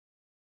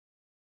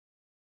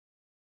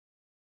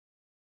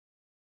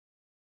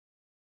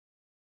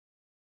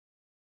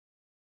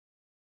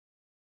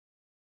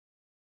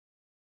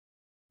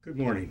Good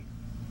morning.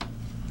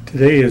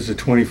 Today is the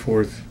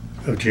 24th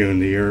of June,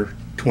 the year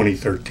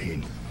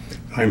 2013.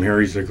 I'm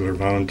Harry Ziegler,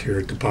 volunteer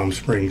at the Palm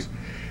Springs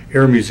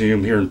Air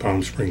Museum here in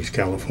Palm Springs,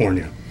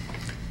 California.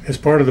 As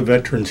part of the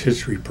Veterans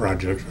History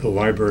Project for the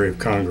Library of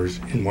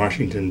Congress in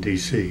Washington,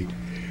 D.C.,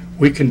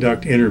 we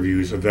conduct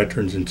interviews of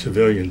veterans and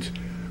civilians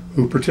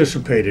who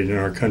participated in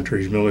our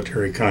country's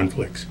military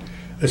conflicts,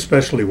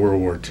 especially World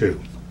War II.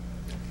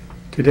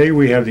 Today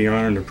we have the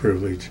honor and the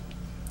privilege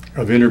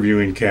of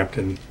interviewing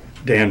Captain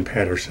Dan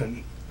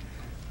Pedersen.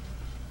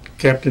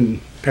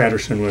 Captain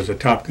Pedersen was a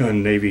Top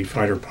Gun Navy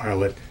fighter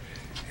pilot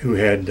who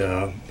had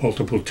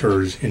multiple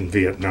tours in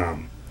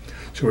Vietnam.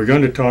 So we're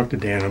going to talk to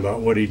Dan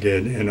about what he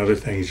did and other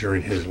things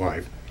during his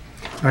life.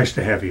 Nice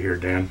to have you here,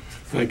 Dan.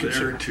 Thank you,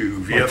 sir. To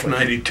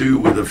VF-92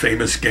 with the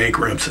famous Skank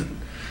Remsen.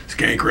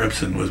 Skank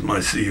Remsen was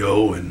my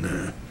CO,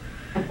 and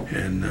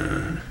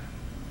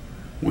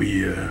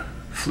we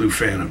flew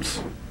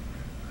Phantoms,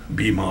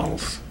 B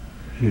models,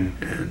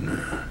 and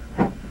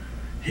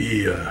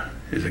he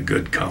is a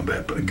great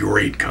combat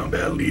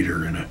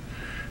leader and a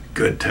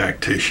good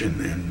tactician,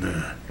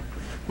 and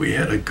we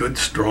had a good,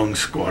 strong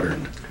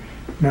squadron.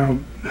 Now,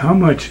 how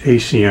much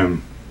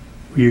ACM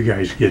were you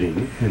guys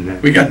getting in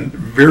that? We got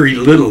very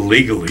little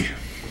legally.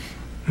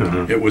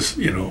 Uh-huh. It was,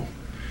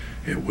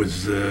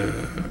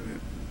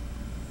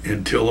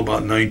 until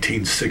about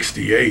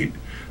 1968,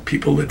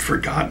 people had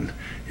forgotten,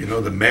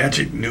 the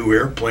magic new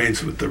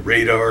airplanes with the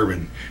radar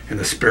and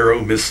the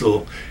Sparrow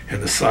missile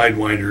and the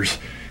Sidewinders,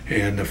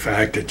 and the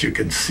fact that you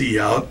can see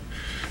out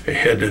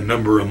ahead a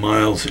number of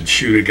miles and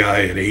shoot a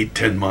guy at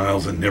 8-10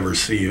 miles and never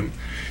see him.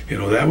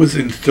 That was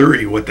in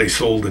theory what they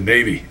sold the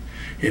Navy.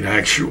 In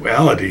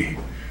actuality,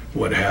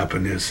 what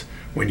happened is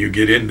when you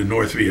get into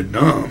North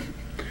Vietnam,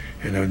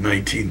 and in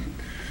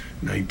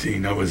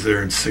 1919, I was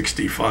there in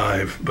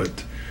 65,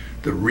 but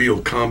the real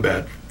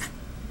combat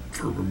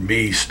for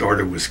me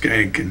started with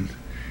Skank in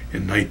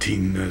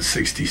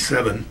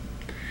 1967,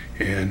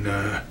 and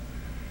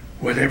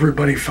what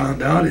everybody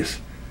found out is,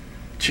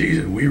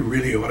 Jesus, we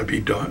really ought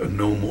to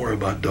know more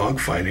about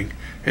dogfighting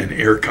and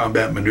air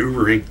combat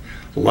maneuvering,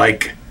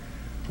 like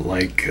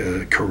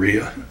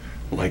Korea,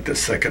 like the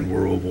Second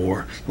World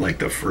War, like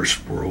the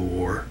First World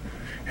War,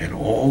 and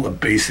all the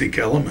basic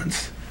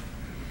elements.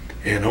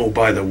 And oh,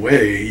 by the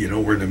way,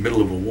 we're in the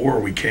middle of a war.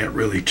 We can't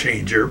really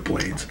change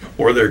airplanes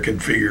or their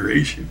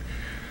configuration.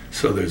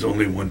 So there's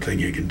only one thing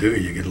you can do.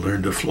 You can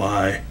learn to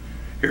fly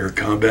air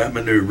combat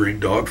maneuvering,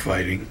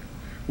 dogfighting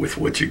with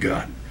what you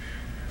got.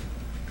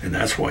 And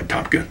that's why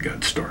Top Gun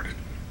got started.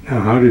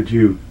 Now, how did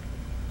you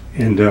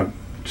end up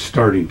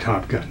starting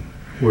Top Gun?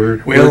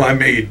 I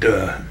made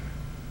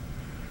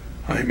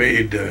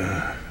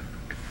a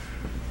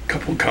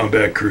couple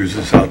combat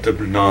cruises out to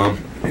Vietnam,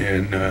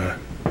 and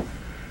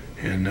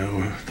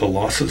the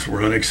losses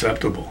were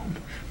unacceptable,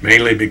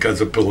 mainly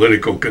because of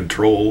political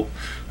control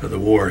of the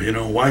war.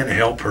 Why in the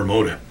hell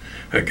promote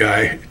a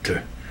guy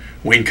to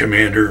wing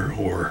commander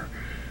or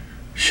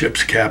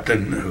ship's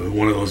captain of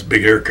one of those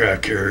big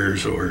aircraft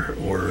carriers, and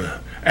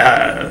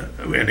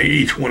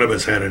each one of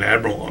us had an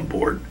admiral on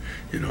board.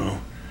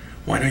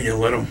 Why don't you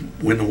let them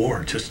win the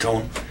war? Just tell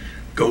them,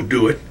 go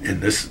do it,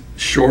 and this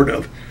short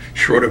of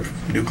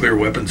nuclear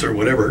weapons or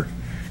whatever,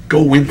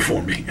 go win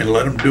for me and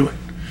let them do it.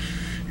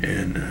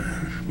 And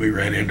we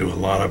ran into a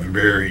lot of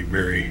very,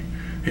 very,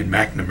 in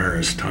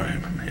McNamara's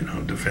time,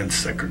 Defense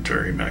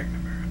Secretary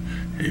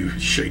McNamara. You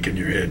shaking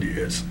your head,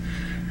 yes.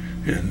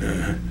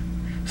 And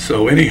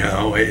so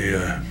anyhow,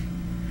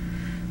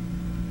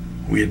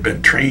 we had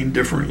been trained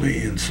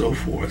differently and so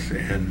forth,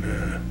 and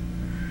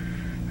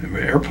the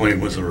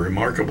airplane was a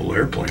remarkable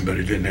airplane, but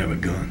it didn't have a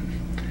gun.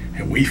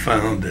 And we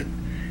found that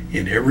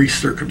in every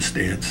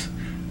circumstance,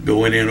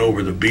 going in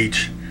over the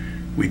beach,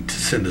 we'd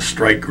send a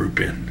strike group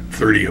in.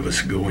 30 of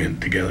us go in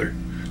together,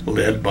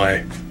 led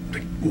by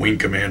the wing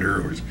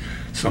commander or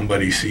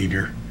somebody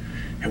senior,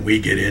 and we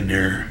get in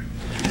there,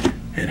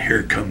 and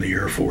here come the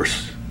Air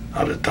Force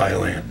out of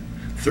Thailand,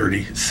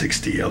 30,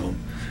 60 of them,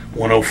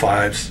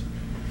 105s,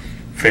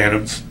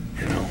 Phantoms,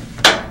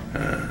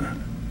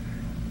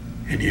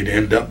 and you'd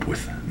end up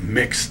with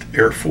mixed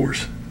Air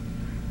Force,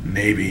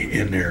 Navy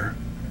in there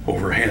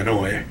over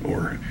Hanoi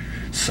or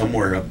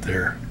somewhere up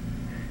there,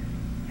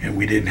 and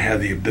we didn't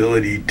have the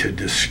ability to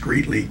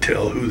discreetly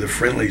tell who the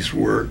friendlies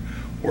were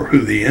or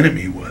who the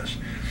enemy was.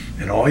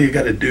 And all you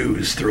got to do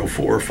is throw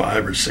 4 or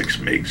 5 or 6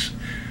 MiGs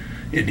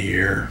in the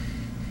air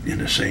in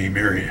the same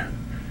area.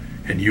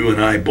 And you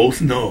and I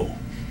both know,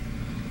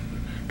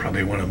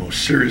 probably one of the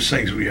most serious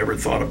things we ever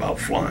thought about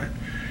flying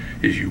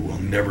is you will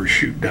never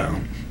shoot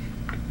down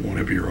one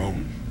of your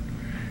own.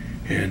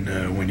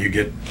 And when you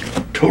get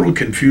total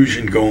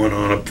confusion going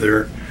on up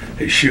there,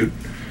 they shoot,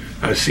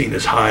 I've seen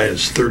as high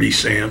as 30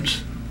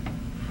 SAMs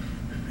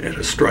at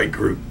a strike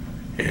group,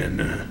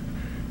 and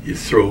you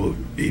throw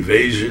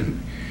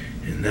evasion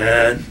in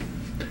that,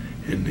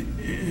 and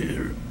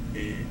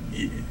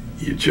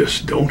you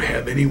just don't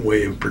have any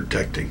way of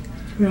protecting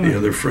the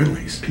other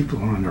friendlies. People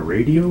on the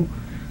radio?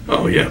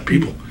 Oh yeah,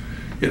 people.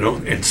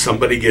 And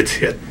somebody gets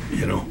hit,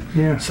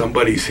 Yeah.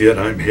 Somebody's hit,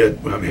 I'm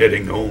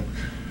heading home.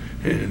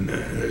 And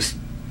there's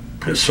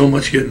so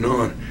much getting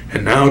on.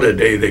 And now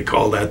today they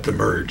call that the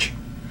merge.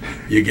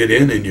 You get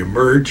in and you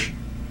merge,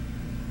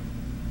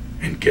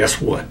 and guess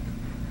what?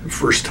 The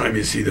first time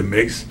you see the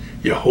MiGs,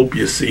 you hope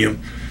you see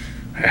them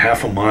a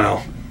half a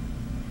mile,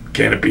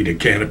 canopy to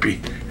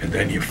canopy, and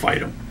then you fight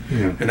them.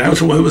 Yeah. And that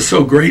was what was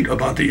so great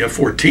about the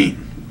F-14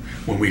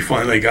 when we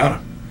finally got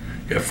them.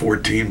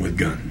 F-14 with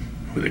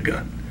a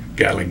gun,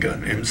 Gatling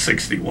gun,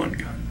 M61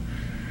 gun,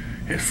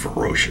 a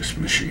ferocious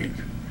machine.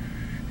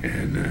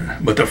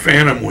 And but the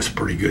Phantom was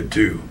pretty good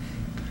too.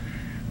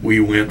 We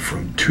went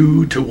from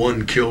 2 to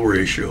 1 kill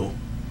ratio.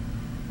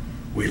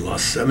 We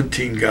lost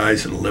 17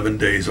 guys in 11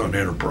 days on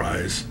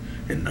Enterprise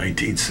in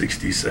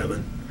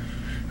 1967.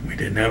 We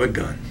didn't have a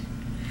gun.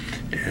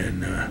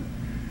 And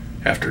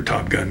after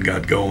Top Gun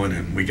got going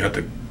and we got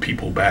the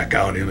people back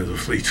out into the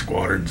fleet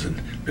squadrons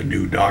and the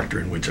new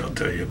doctrine, which I'll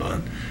tell you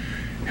about,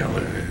 hell,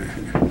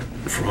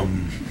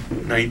 from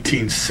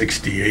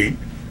 1968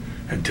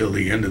 until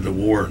the end of the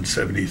war in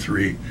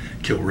 73,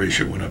 kill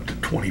ratio went up to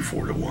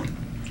 24 to 1.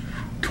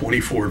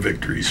 24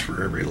 victories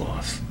for every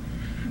loss.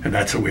 And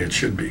that's the way it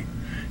should be.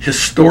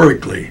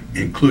 Historically,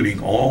 including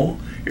all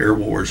air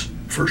wars,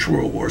 First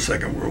World War,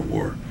 Second World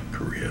War,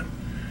 Korea,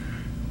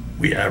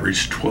 we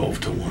averaged 12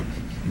 to 1.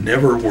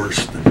 Never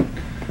worse than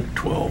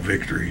 12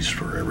 victories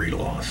for every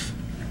loss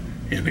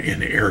in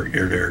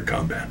air-to-air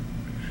combat.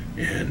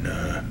 And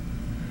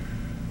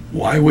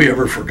why we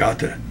ever forgot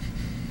that,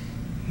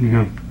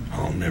 Yeah.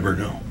 I'll never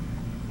know.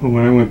 Well,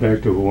 when I went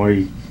back to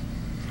Hawaii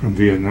from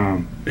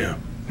Vietnam, Yeah.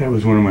 that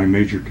was one of my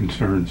major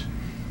concerns.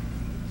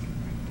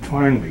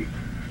 Finally,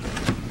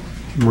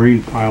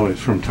 Marine pilots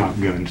from Top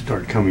Gun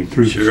started coming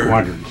through the Sure.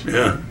 squadrons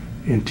Yeah.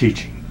 and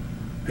teaching.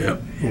 Yeah.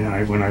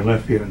 And when I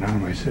left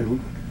Vietnam, I said,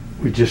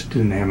 we just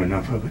didn't have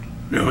enough of it.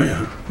 Oh,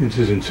 yeah. This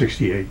is in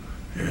 '68.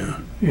 Yeah.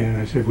 And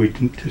I said, we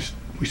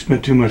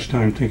spent too much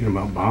time thinking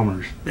about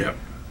bombers Yeah.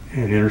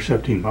 and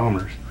intercepting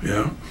bombers.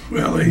 Yeah.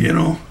 Well, you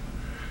know,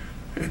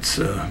 it's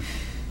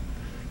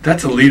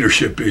that's a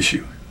leadership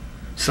issue.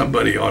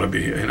 Somebody ought to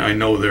be, and I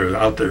know they're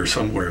out there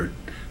somewhere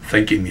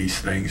thinking these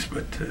things,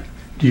 but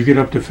Do you get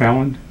up to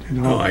Fallon?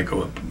 oh, I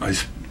go up. I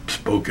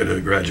spoke at a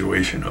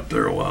graduation up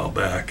there a while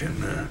back,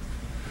 and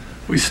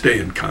we stay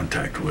in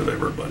contact with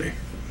everybody.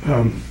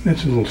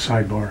 That's a little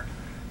sidebar.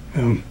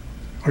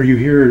 Are you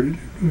here?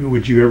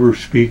 Would you ever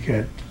speak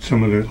at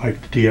some of the,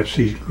 like the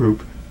DFC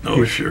group?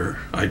 Oh, sure.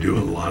 I do a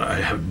lot.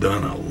 I have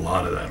done a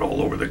lot of that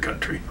all over the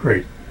country.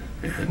 Great.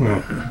 And,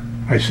 Well,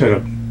 I set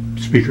up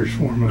speakers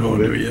for them a oh, little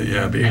do bit. you?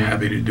 Yeah, I'd be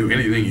happy to do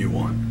anything you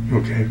want.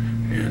 Okay.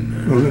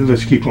 And Well,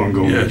 let's keep on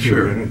going. Yeah, with you a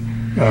sure. minute.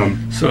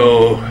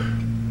 So,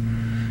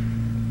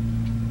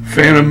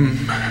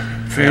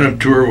 Phantom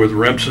tour with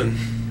Remsen,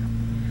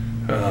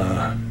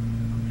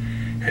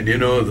 and you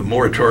know, the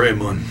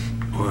moratorium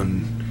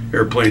on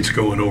airplanes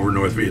going over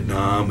North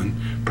Vietnam,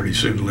 and pretty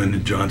soon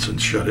Lyndon Johnson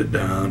shut it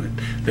down, and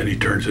then he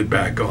turns it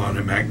back on,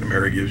 and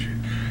McNamara gives you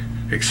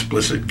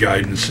explicit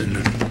guidance in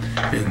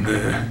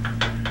the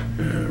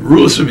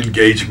rules of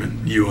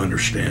engagement. You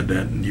understand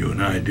that, and you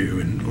and I do,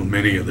 and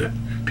many of the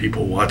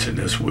people watching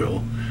this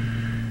will.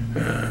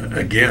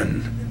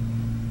 Again,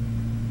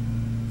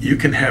 you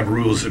can have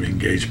rules of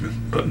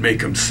engagement, but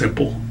make them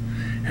simple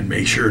and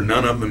make sure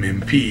none of them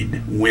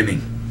impede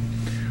winning.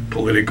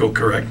 Political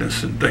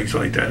correctness and things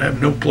like that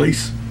have no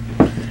place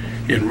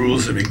in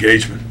rules of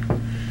engagement.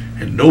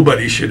 And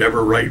nobody should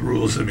ever write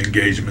rules of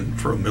engagement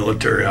for a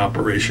military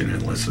operation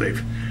unless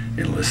they've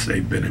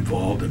been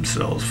involved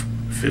themselves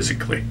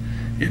physically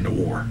in the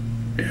war.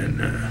 And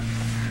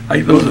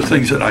those are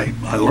things that I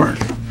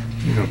learned.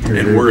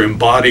 And were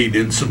embodied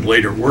in some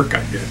later work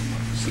I did.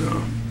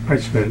 So I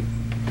spent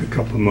a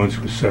couple of months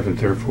with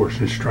 7th Air Force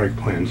and strike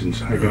plans in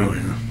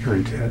Saigon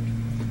during Tet.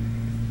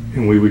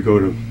 And we would go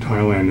to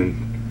Thailand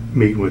and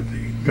meet with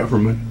the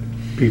government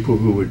people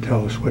who would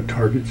tell us what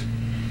targets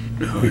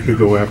we could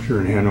go after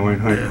in Hanoi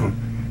and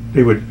Haiphong.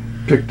 They would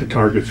pick the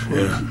targets for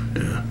us.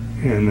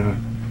 And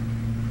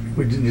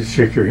we'd just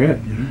shake your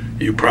head.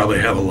 You probably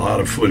have a lot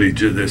of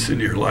footage of this in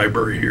your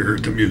library here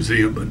at the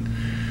museum,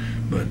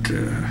 but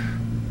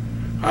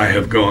I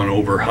have gone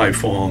over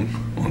Haiphong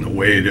on the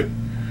way to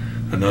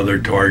another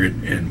target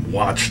and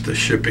watched the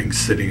shipping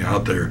sitting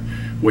out there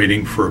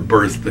waiting for a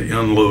berth to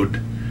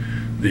unload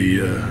the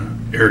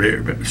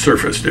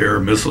surface-to-air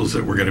missiles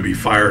that were going to be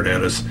fired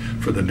at us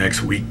for the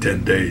next week,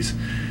 10 days.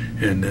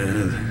 And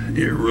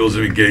rules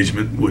of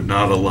engagement would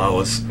not allow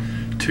us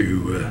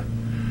to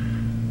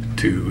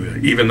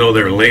even though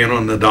they're laying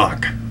on the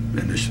dock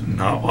and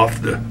not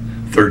off the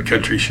third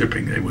country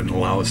shipping, they wouldn't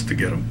allow us to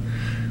get them.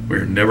 We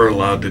were never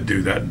allowed to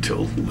do that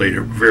until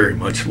later, very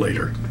much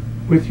later.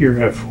 With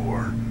your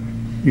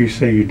F-4, you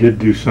say you did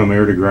do some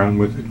air-to-ground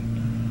with it.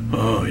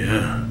 Oh,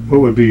 yeah.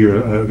 What would be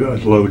your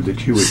load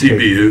that you would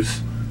CBUs.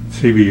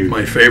 take? CBUs.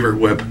 My favorite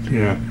weapon.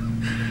 Yeah.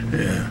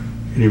 Yeah.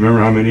 Can you remember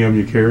how many of them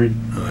you carried?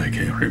 Oh, I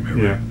can't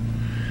remember. Yeah.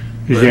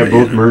 Did you have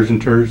both MERS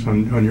and TERS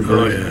on your Oh,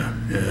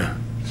 berth? yeah.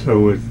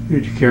 So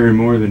did you carry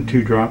more than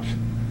 2 drops?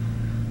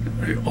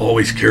 I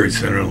always carried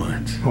center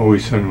lines.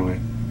 Always center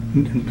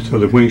line. So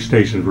the wing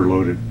stations were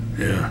loaded.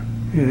 Yeah.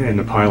 And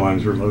the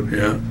pylons were loaded.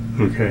 Yeah.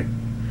 Okay.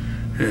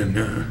 And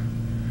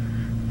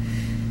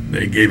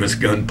they gave us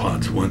gun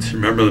pods once.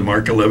 Remember the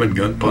Mark 11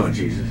 gun pod? Oh,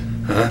 Jesus.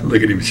 Huh?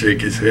 Look at him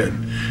shake his head.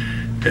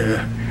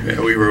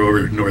 Yeah, we were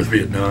over in North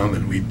Vietnam,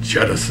 and we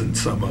jettisoned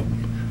some of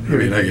them. I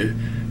mean,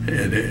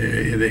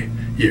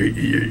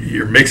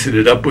 you're mixing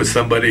it up with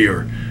somebody,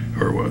 or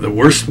the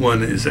worst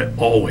one is that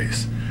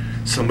always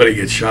somebody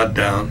gets shot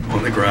down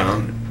on the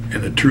ground,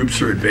 and the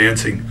troops are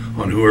advancing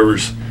on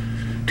whoever's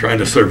trying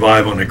to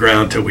survive on the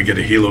ground till we get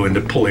a helo in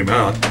to pull him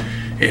out,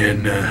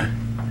 and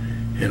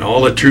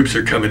all the troops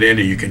are coming in,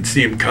 and you can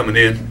see them coming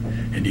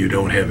in, and you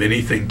don't have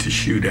anything to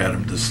shoot at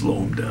them to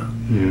slow them down.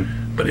 Yeah.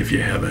 But if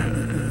you have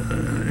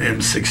an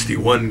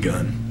M61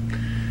 gun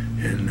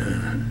and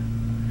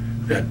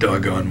that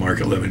doggone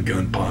Mark 11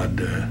 gun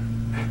pod,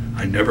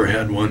 I never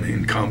had one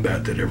in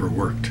combat that ever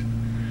worked,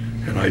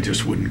 and I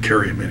just wouldn't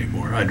carry them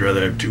anymore. I'd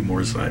rather have 2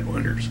 more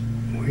Sidewinders.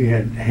 We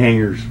had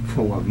hangars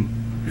full of them.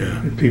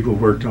 Yeah. And people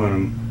worked on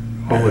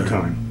them all the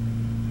time,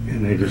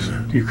 and they just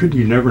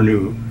you never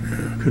knew.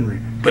 Couldn't we?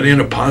 But in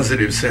a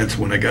positive sense,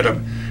 when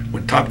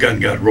Top Gun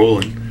got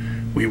rolling,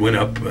 we went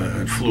up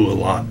and flew a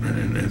lot,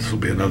 and this will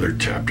be another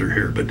chapter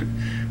here, but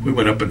we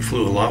went up and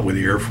flew a lot with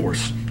the Air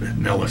Force at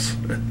Nellis,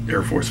 at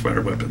Air Force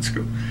Fighter Weapons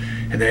School.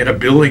 And they had a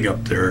building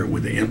up there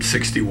with the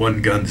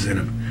M61 guns in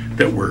them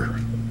that were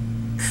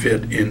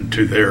fit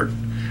into their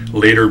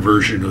later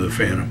version of the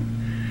Phantom.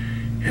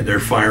 And their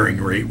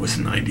firing rate was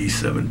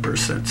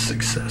 97%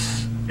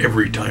 success.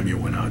 Every time you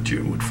went out,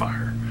 you would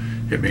fire.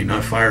 It may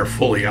not fire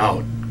fully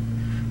out,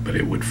 but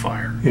it would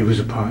fire. It was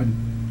a pod.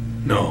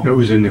 No. It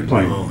was in the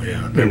plane. Oh,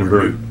 yeah. In the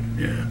bird.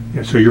 Yeah.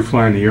 Yeah. So you're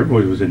flying the air.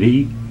 What was it? An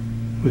E?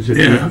 Was it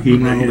Yeah. E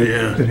model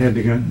Yeah. that had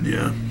the gun?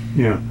 Yeah.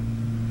 Yeah.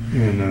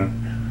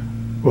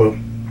 And well.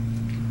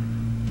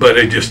 But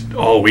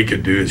all we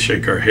could do is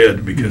shake our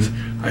head, because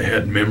I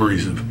had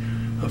memories of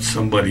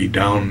somebody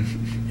down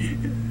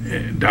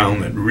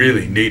that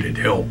really needed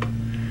help,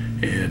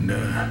 and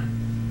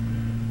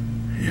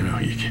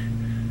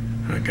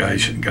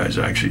guys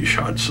actually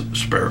shot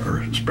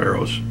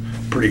sparrows,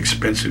 pretty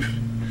expensive,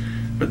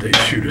 but they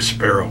shoot a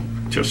sparrow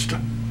just to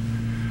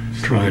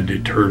try and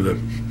deter the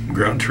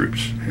ground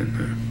troops.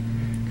 And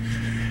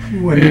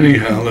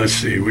anyhow, let's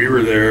see, we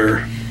were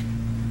there.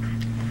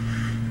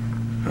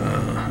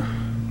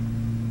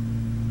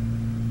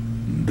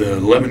 The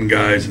 11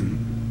 guys in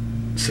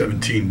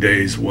 17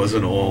 days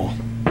wasn't all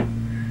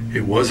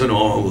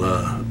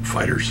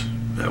fighters.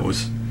 That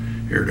was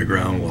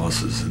air-to-ground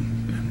losses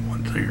and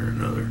one thing or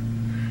another.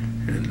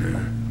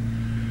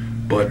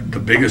 But the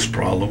biggest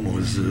problem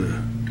was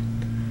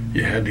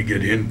you had to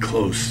get in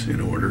close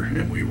in order,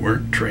 and we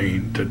weren't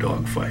trained to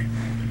dogfight.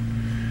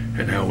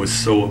 And that was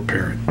so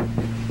apparent.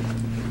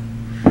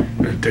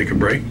 Gonna take a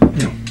break?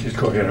 No, just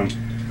go ahead.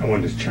 I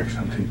wanted to check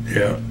something.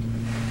 Yeah.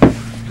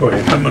 Go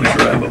ahead. I'm gonna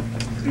grab a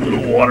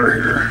little water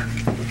here.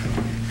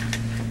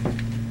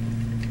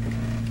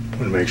 I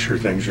want to make sure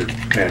things are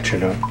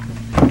matching up.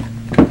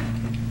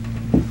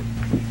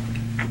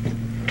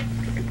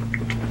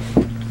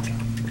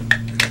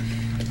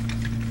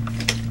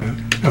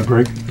 A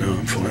break? No,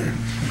 I'm fine.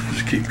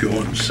 Just keep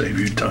going and save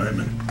you time.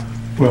 And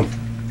well,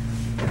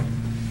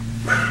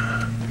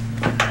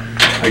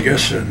 I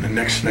guess the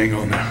next thing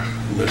on the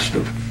list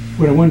of...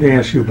 What I wanted to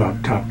ask you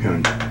about Top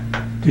Gun.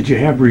 Did you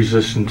have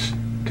resistance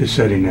to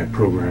setting that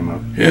program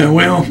up? Yeah,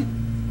 well,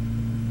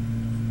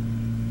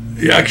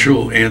 the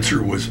actual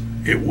answer was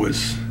it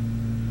was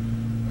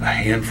a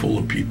handful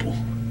of people.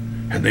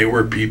 And they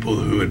were people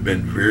who had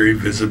been very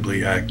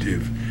visibly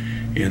active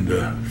in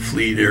the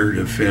fleet air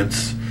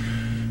defense,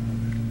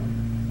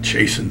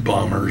 chasing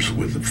bombers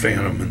with the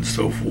Phantom and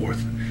so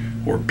forth,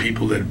 or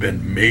people that had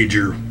been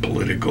major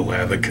political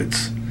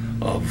advocates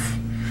of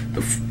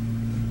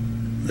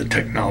the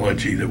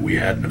technology that we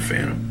had in the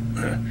Phantom.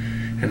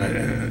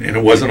 And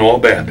it wasn't all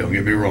bad, don't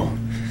get me wrong.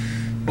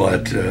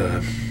 But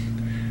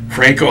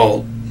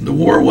Frank-All, the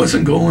war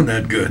wasn't going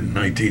that good in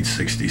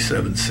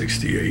 1967,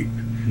 68.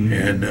 Mm-hmm.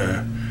 And,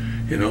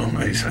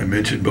 I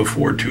mentioned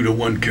before,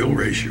 2-to-1 kill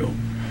ratio.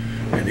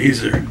 And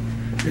these are,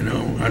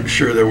 I'm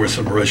sure there were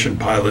some Russian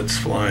pilots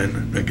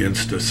flying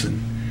against us,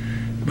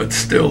 but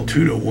still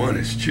 2-to-1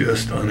 is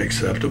just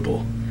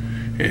unacceptable.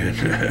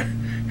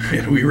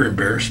 And we were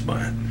embarrassed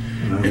by it.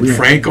 And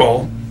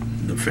Frank-All,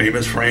 the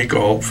famous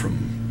Frank-All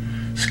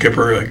from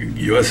skipper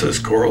USS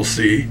Coral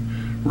Sea,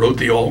 wrote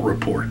the All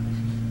report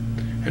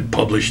and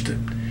published it.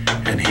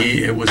 And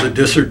it was a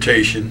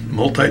dissertation,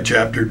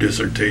 multi-chapter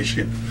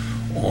dissertation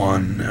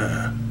on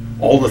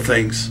all the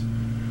things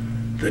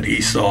that he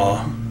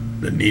saw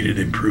that needed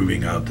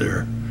improving out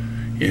there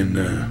in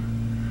the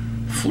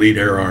fleet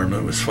air arm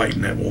that was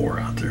fighting that war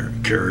out there,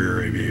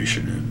 carrier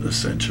aviation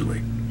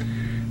essentially.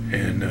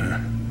 And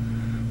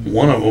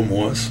one of them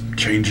was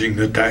changing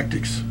the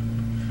tactics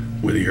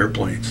with the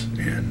airplanes.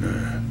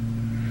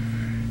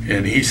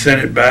 And he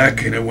sent it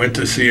back, and it went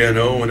to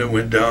CNO, and it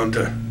went down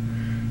to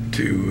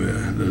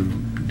the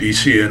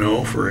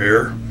DCNO for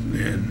air,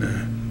 and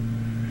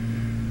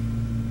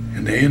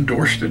they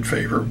endorsed it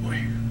favorably.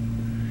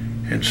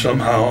 And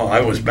somehow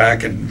I was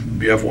back in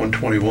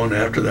F-121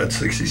 after that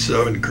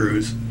 67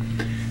 cruise,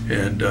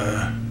 and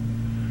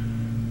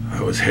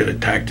I was head of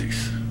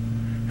tactics,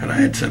 and I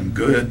had some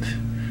good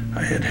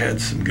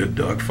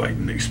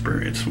dogfighting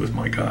experience with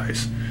my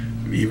guys,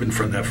 even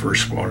from that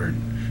first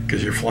squadron,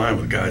 because you're flying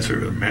with guys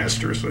who are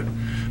masters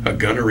of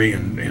gunnery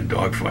and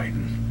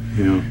dogfighting.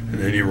 Yeah. And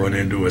then you run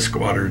into a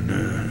squadron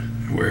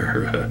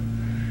where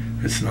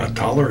it's not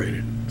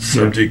tolerated,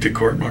 subject to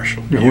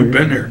court-martial. You've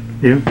been there.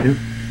 Yeah.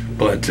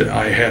 But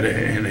I had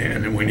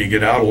and when you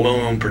get out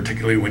alone,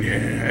 particularly when you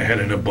had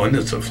an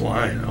abundance of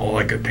flying, all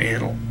I could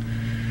handle,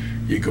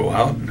 you go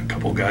out and a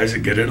couple guys that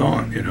get it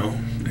on,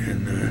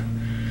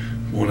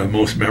 And one of the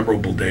most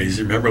memorable days,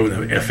 you remember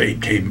when the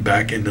F-8 came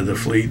back into the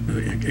fleet,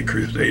 the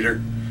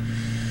Crusader?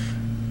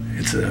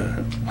 It's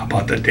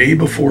about the day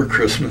before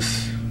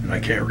Christmas, and I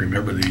can't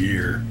remember the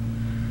year,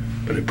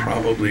 but it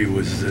probably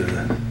was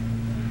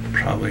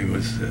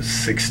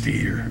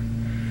 60 or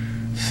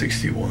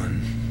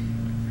 61.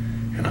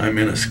 And I'm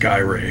in a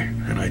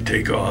Skyray, and I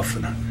take off,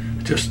 and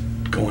I'm just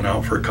going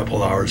out for a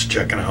couple hours,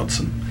 checking out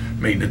some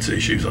maintenance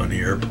issues on the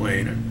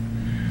airplane,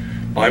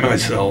 and by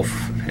myself.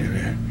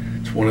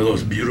 And it's one of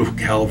those beautiful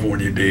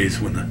California days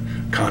when the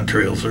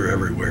contrails are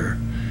everywhere.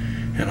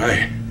 And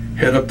I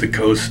head up the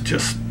coast,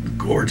 just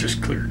gorgeous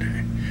clear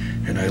day.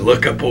 And I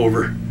look up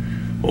over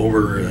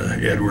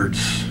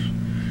Edwards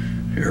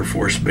Air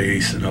Force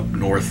Base and up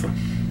north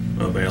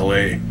of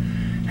LA,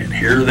 and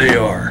here they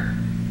are,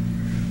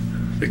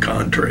 the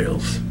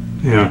contrails.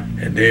 Yeah.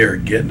 And they are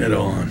getting it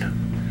on.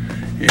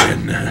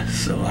 And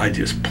so I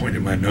just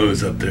pointed my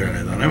nose up there, and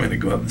I thought, I'm going to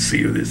go up and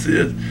see who this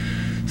is.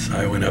 So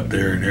I went up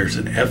there, and there's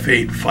an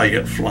F-8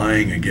 fight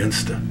flying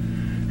against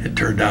it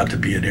turned out to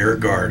be an air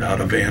guard out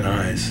of Van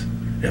Nuys,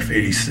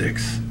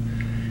 F-86.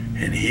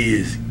 And he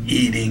is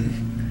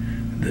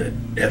eating the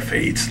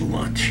F-8's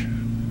lunch.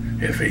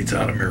 F-8's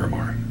out of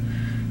Miramar.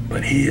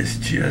 But he is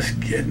just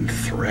getting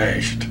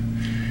thrashed.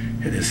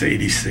 And this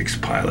 86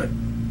 pilot,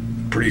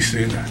 pretty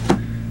soon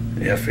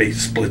the F-8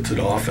 splits it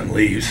off and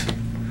leaves.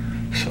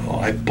 So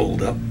I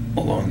pulled up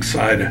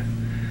alongside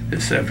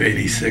this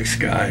F-86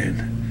 guy,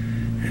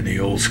 and the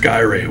old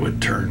Skyray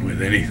would turn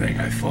with anything,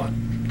 I thought.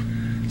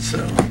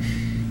 So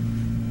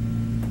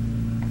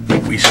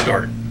we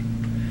start.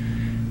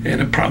 And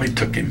it probably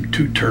took him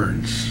 2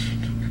 turns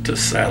to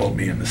saddle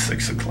me in the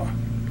 6 o'clock.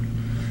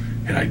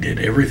 And I did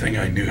everything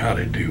I knew how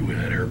to do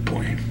with that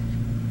airplane.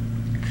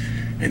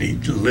 And he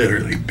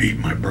literally beat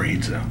my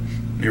brains out.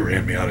 He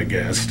ran me out of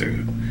gas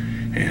too.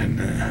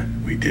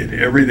 And we did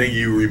everything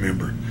you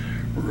remember.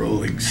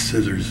 Rolling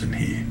scissors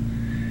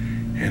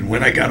and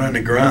when I got on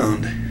the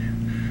ground,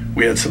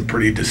 we had some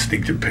pretty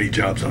distinctive pay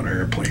jobs on our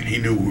airplane. He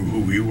knew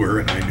who we were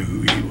and I knew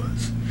who he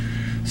was.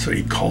 So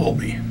he called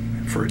me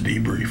for a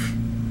debrief.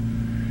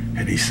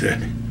 And he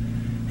said,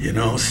 you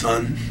know,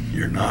 son,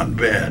 you're not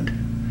bad,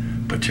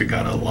 but you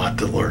got a lot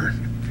to learn.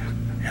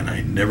 And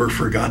I never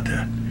forgot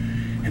that.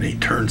 And he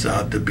turns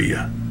out to be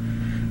a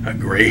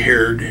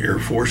gray-haired Air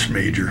Force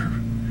major,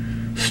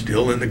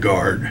 still in the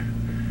Guard,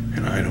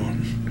 and I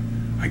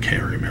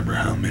can't remember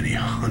how many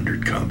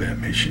 100 combat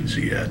missions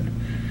he had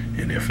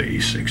in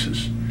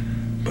F-86s,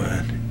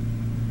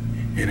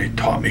 and it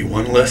taught me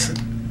one lesson,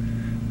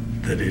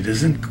 that it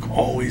isn't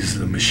always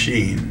the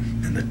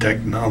machine and the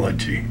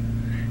technology,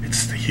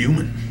 it's the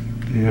human.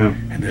 Yeah.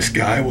 And this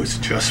guy was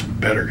just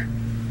better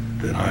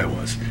than I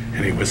was,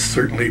 and he was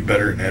certainly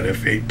better than that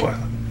F-8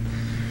 pilot.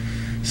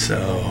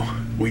 So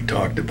we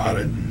talked about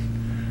it,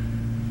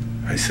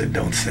 and I said,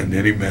 don't send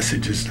any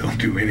messages, don't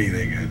do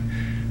anything. And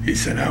he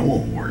said, I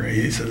won't worry.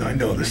 He said, I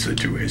know the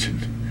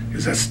situation,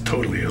 because that's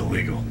totally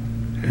illegal.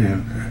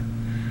 Yeah.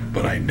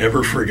 But I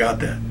never forgot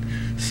that.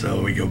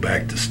 So we go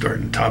back to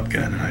starting Top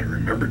Gun, and I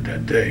remembered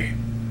that day.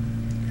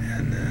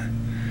 And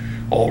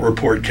all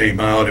report came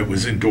out. It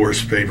was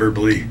endorsed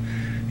favorably.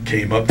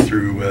 Came up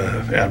through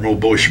Admiral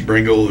Bush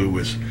Bringle, who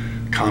was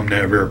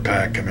ComNav Air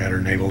Pac,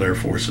 Commander Naval Air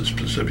Forces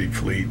Pacific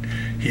Fleet.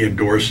 He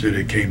endorsed it.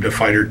 It came to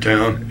Fighter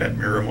Town at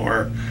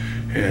Miramar,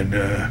 and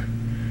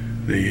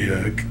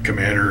the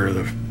commander of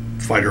the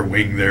fighter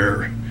wing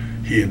there,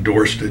 he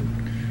endorsed it,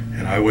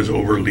 and I was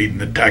over leading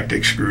the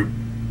tactics group,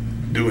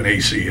 doing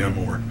ACM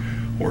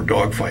or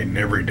dogfighting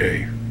every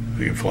day.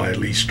 We can fly at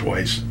least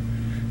twice,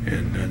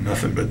 and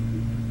nothing but.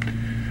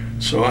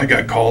 So I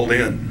got called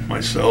in,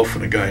 myself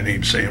and a guy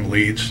named Sam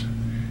Leeds,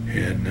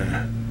 and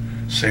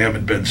Sam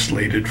had been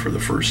slated for the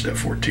 1st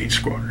F-14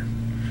 Squadron.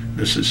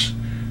 This is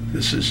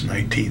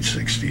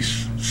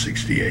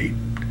 1968.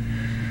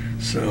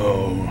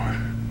 So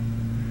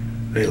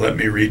they let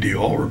me read the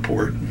all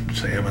report,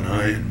 Sam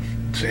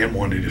and Sam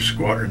wanted a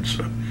squadron,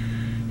 so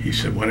he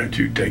said, why don't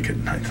you take it?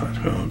 And I thought,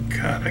 oh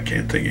God, I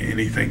can't think of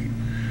anything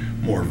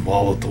more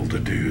volatile to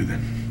do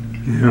than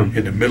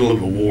in the middle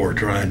of a war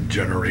try and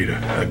generate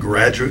a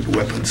graduate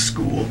weapons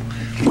school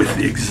with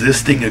the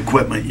existing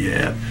equipment you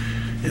have.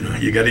 You know,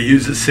 you got to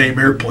use the same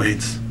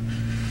airplanes,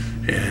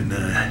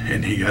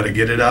 and you got to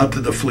get it out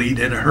to the fleet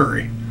in a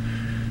hurry.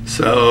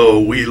 So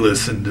we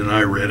listened, and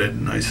I read it,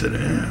 and I said,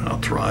 I'll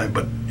try,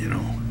 but you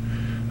know,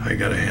 I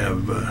got to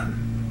have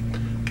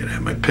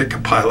my pick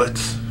of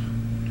pilots,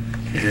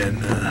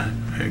 and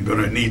I'm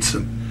gonna need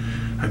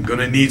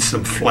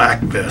some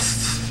flak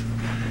vests.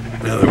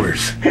 In other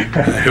words, and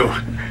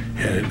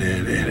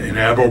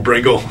Admiral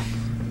Bringle,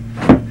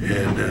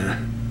 and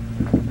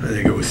I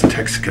think it was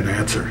Tex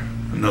Canancer,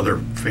 another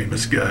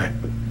famous guy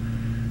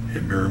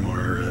in Miramar.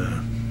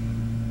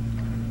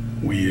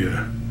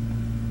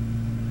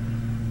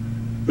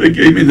 They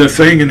gave me the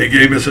thing, and they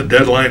gave us a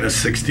deadline of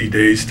 60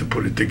 days to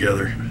put it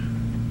together.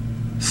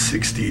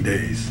 60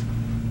 days.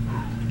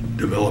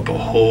 Develop a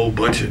whole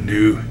bunch of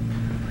new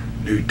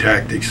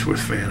tactics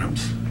with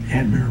Phantoms.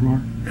 At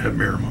Miramar? At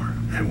Miramar.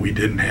 And we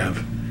didn't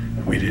have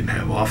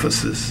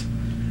offices.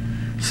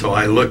 So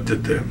I looked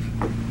at them.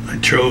 I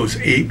chose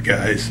 8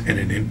 guys and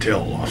an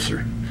intel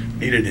officer.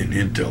 Needed an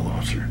intel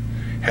officer.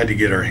 Had to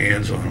get our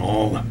hands on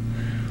all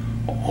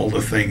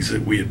the things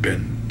that we had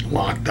been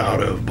locked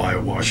out of by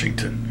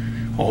Washington.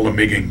 All the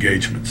MiG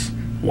engagements.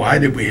 Why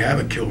did we have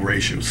a kill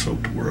ratio so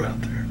poor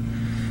out there?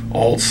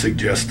 All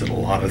suggested a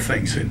lot of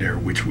things in there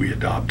which we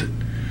adopted.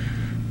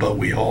 But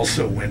we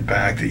also went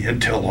back, the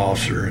intel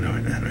officer and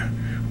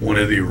one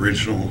of the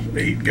original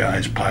 8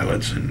 guys,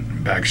 pilots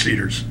and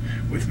backseaters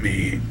with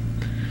me.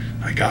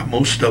 I got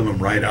most of them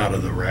right out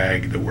of the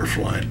RAG that were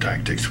flying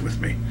tactics with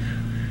me.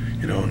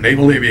 You know,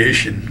 naval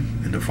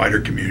aviation in the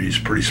fighter community is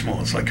pretty small.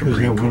 It's like a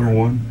Marine Corps.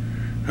 101?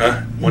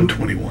 Huh?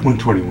 121.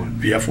 121.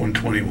 VF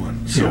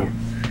 121. So, yeah.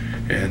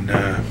 And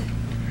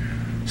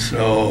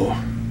so,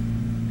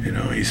 you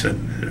know, he said,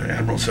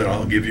 Admiral said,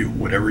 I'll give you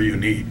whatever you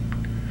need,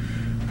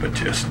 but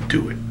just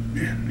do it.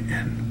 And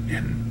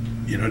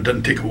you know, it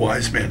doesn't take a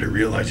wise man to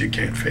realize you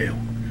can't fail.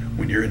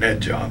 When you're in that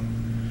job,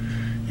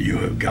 you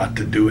have got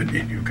to do it,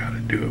 and you've got to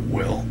do it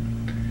well.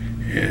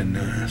 And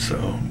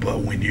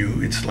but when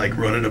it's like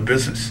running a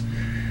business.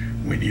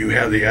 When you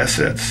have the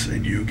assets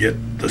and you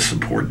get the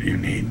support you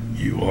need,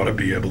 you ought to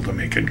be able to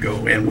make it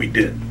go, and we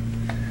did.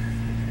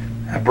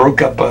 I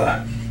broke up,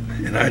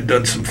 and I'd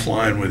done some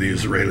flying with the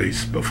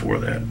Israelis before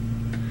that,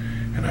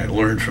 and I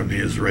learned from the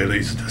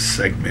Israelis to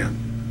segment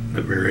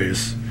the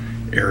various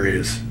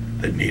areas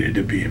that needed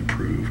to be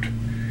improved,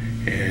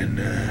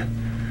 and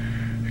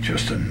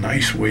just a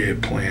nice way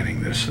of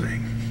planning this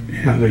thing.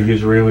 And, now the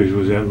Israelis,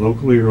 was that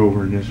locally or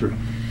over in Israel?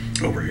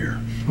 Over here.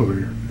 Over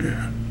here.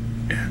 Yeah.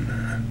 And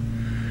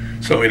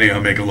so anyhow,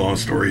 make a long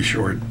story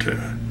short,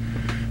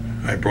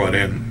 I brought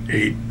in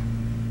 8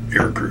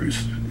 air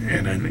crews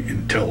and an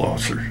intel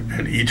officer,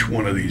 and each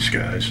one of these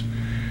guys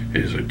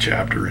is a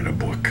chapter in a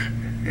book,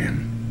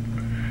 and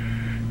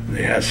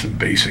they had some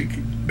basic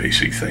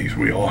things.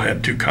 We all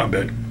had 2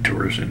 combat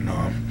tours in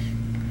Nam.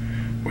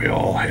 We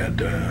all had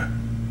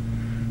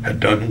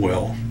done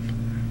well,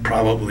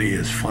 probably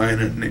as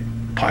fine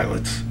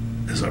pilots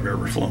as I've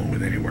ever flown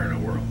with anywhere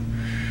in the world.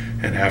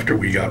 And after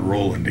we got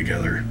rolling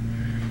together,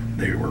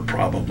 they were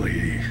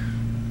probably,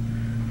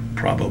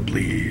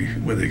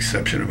 with the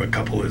exception of a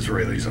couple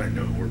Israelis I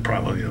know, were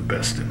probably the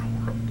best in the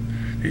world.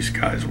 These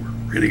guys were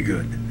really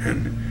good,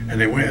 and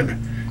they went,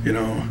 you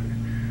know,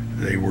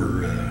 they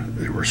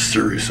were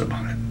serious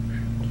about it.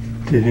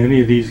 Did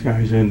any of these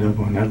guys end up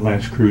on that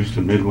last cruise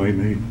to Midway,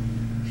 maybe,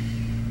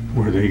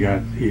 where they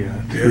got the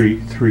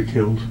three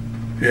kills?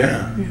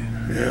 Yeah.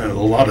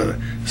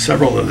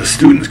 Several of the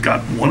students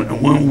got one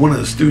of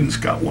the students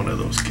got one of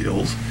those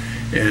kills,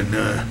 and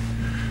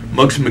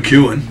Muggs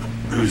McEwen,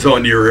 who's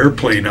on your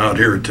airplane out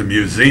here at the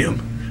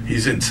museum,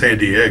 he's in San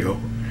Diego,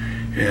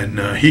 and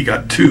he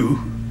got 2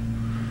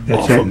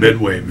 off of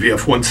Midway,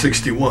 VF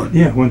 161.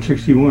 Yeah,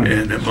 161.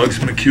 And Muggs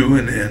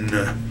McEwen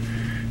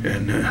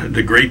and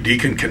the great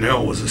Deacon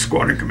Cannell was a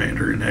squadron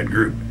commander in that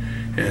group,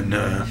 and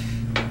a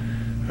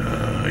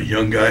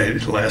young guy,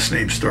 his last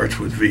name starts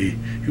with V.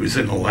 He was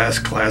in the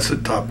last class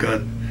at Top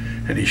Gun,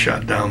 and he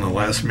shot down the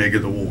last MiG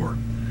of the war,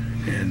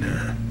 and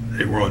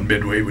they were on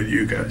Midway with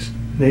you guys.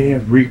 They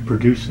have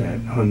reproduced that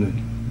on the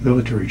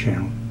military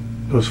channel,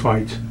 those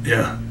fights.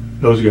 Yeah.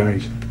 Those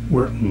guys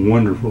were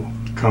wonderful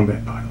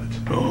combat pilots.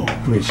 Oh.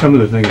 I mean, some of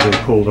the things they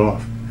pulled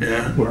off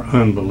were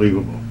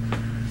unbelievable.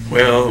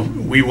 Well,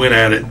 we went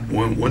at it.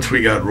 Once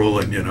we got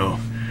rolling, you know,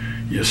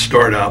 you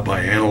start out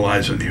by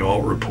analyzing the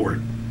alt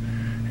report.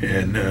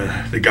 And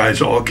the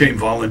guys all came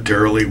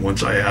voluntarily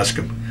once I asked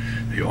them.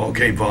 They all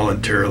came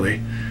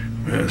voluntarily.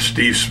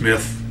 Steve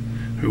Smith,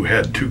 who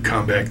had 2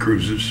 combat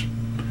cruises,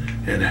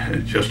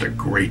 and just a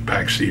great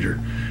backseater.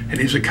 And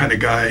he's the kind of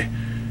guy,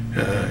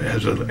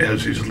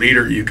 as his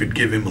leader, you could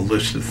give him a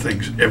list of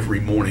things every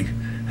morning,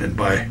 and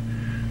by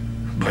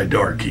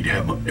dark he'd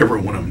have every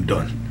one of them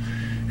done.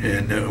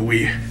 And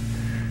we,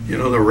 you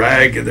know, the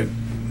RAG,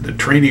 the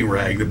training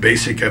RAG, the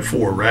basic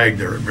F-4 RAG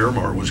there at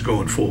Miramar was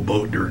going full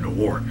boat during the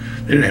war.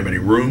 They didn't have any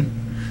room,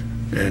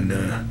 and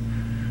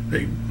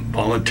they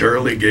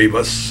voluntarily gave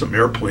us some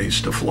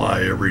airplanes to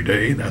fly every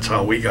day. That's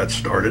how we got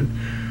started.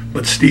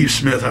 But Steve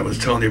Smith, I was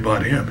telling you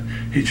about him,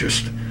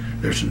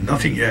 there's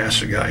nothing you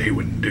ask a guy he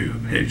wouldn't do.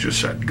 He's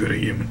just that good a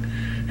human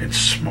and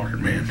smart,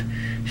 man.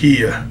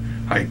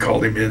 I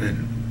called him in,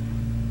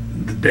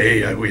 and the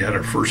day we had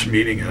our first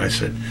meeting, and I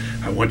said,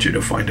 I want you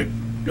to find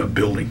a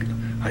building.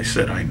 I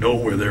said, I know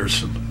where there's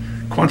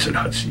some Quonset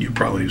huts. You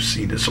probably have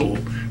seen this old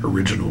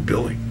original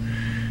building.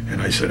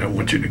 And I said, I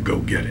want you to go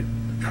get it.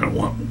 I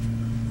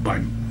want, by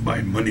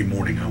Monday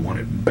morning, I want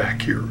it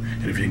back here.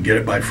 And if you can get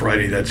it by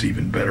Friday, that's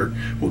even better.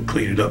 We'll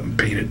clean it up and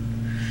paint it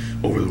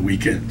over the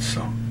weekend.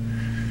 So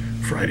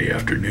Friday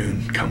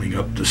afternoon, coming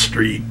up the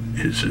street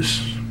is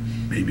this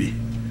maybe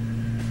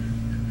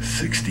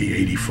 60,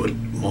 80 foot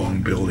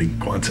long building,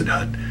 Quonset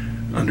hut,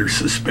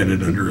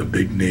 suspended under a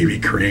big Navy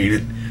crane.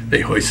 And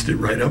they hoisted it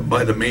right up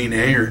by the main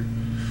hangar,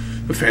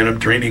 the Phantom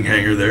training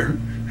hangar there,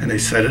 and they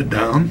set it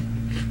down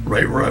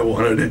right where I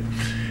wanted it.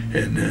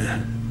 And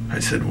I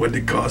said, what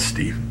did it cost,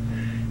 Steve?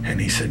 And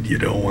he said, you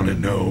don't want to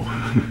know.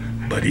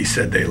 But he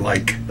said they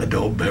like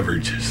adult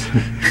beverages.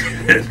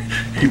 And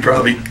he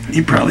probably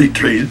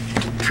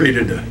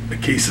traded a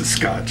case of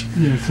scotch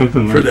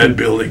for that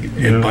building.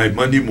 Yeah. And by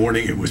Monday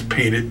morning it was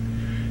painted,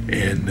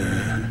 and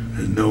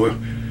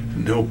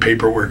no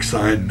paperwork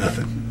signed,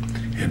 nothing.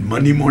 And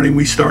Monday morning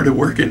we started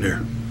working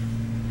there.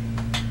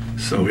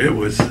 So it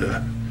was,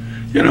 it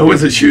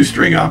was a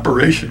shoestring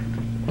operation.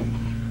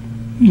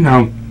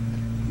 Now,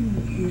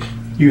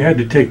 you had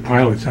to take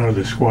pilots out of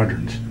the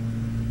squadrons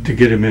to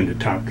get them into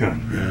Top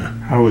Gun. Yeah.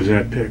 How was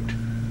that picked?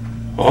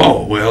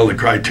 Oh, well, the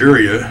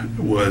criteria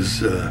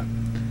was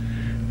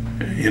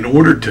in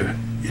order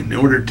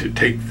to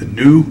take the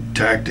new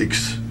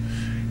tactics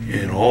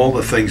and all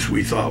the things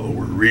we thought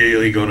were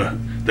really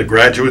the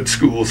graduate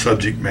school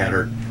subject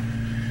matter,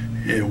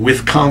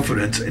 with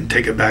confidence, and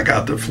take it back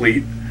out to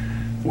fleet,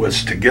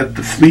 was to get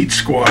the fleet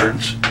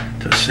squadrons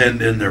to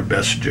send in their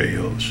best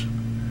JOs.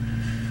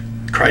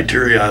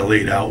 Criteria I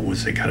laid out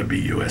was they got to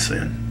be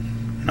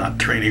USN, not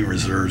training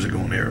reserves or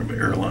going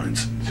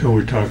airlines. So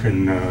we're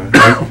talking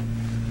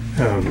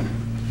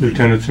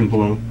lieutenants and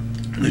below?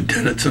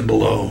 Lieutenants and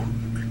below,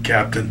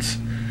 captains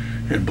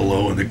and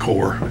below in the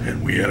Corps,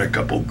 and we had a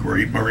couple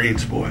great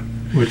Marines, boy.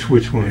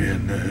 Which one?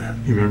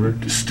 And you remember?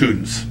 The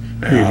students.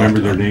 Do you remember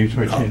their names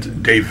by chance?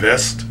 Dave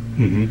Vest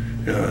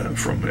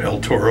from El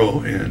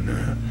Toro, and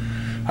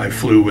I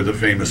flew with the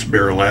famous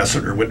Bear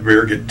Lassiter. Would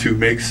Bear get 2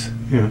 MiGs?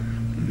 Yeah.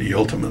 And he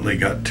ultimately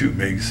got 2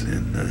 MiGs,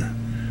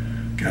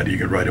 and God, you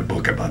could write a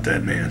book about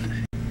that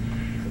man.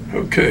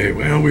 Okay,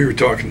 well, we were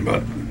talking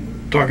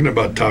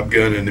about Top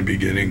Gun in the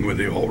beginning with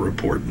the all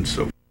report and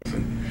so forth,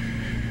 and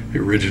the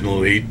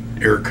original 8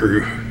 air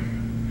crew,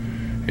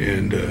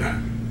 and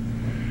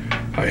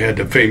I had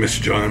the famous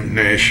John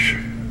Nash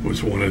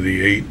was one of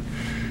the 8.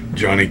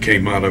 Johnny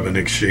came out of an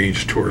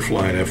exchange tour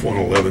flying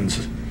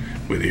F-111s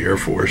with the Air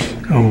Force.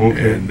 Oh,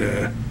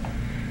 okay.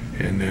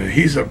 And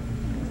he's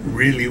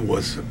really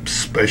was a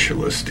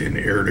specialist in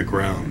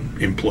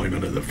air-to-ground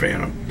employment of the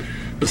Phantom.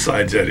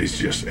 Besides that, he's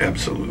just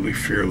absolutely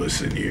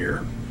fearless in the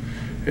air.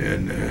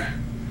 And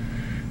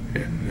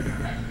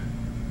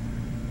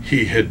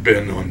he had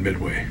been on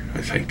Midway,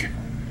 I think,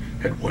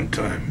 at one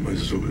time,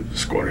 was a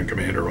squadron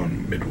commander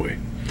on Midway.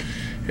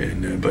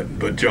 And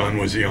but John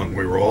was young.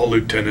 We were all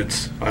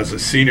lieutenants. I was a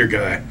senior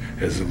guy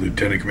as a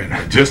lieutenant commander.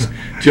 I just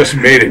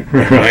made it in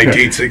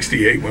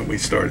 1968 when we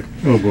started.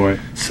 Oh boy!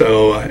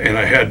 So and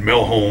I had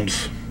Mel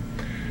Holmes,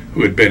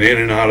 who had been in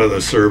and out of the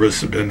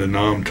service, had been to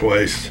Nam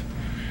twice,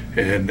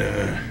 and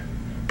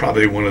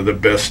probably one of the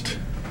best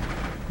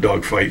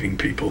dogfighting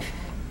people.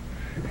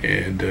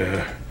 And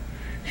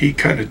he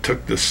kind of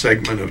took the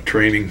segment of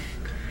training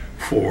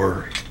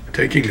for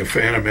taking the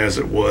Phantom as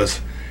it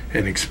was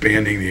and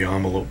expanding the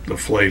envelope, the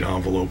flight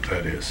envelope,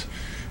 that is.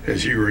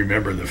 As you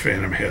remember, the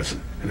Phantom has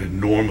an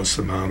enormous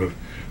amount of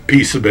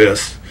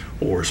PSABS,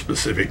 or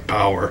specific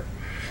power.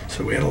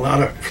 So we had a lot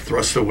of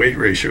thrust to weight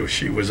ratio.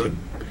 She was a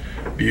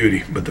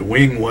beauty, but the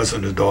wing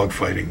wasn't a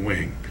dogfighting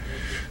wing.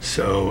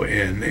 So,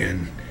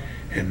 and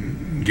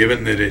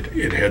given that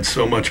it had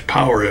so much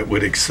power, it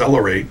would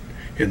accelerate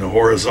in the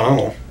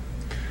horizontal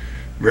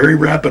very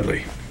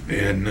rapidly.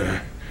 And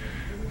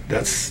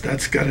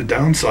that's got a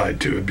downside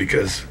to it,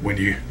 because when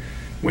you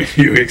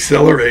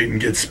accelerate and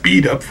get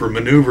speed up for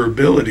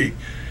maneuverability,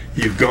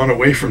 you've gone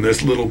away from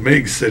this little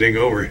MiG sitting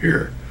over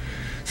here.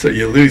 So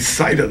you lose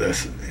sight of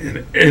this,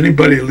 and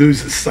anybody who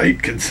loses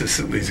sight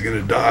consistently is going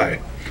to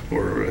die,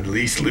 or at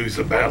least lose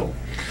a battle.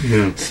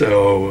 Yeah.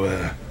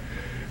 So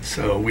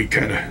we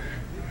kind of,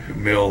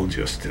 Mel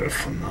just did a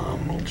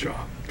phenomenal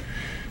job.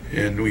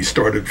 And we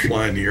started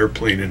flying the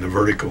airplane in the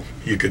vertical.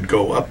 You could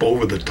go up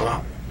over the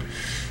top,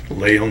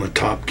 lay on the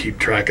top, keep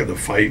track of the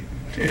fight,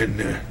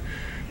 and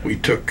we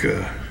took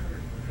the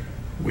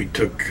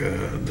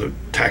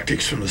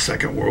tactics from the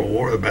Second World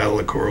War, the Battle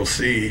of Coral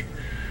Sea,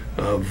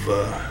 of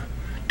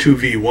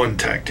 2v1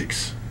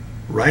 tactics,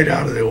 right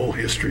out of the old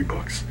history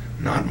books.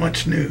 Not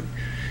much new.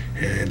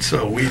 And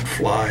so we'd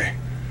fly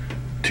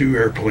 2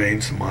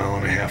 airplanes, 1.5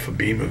 miles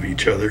abeam of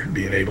each other,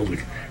 being able to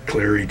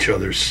clear each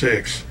other's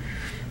 6.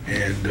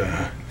 And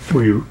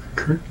you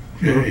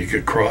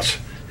could cross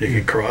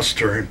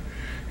turn,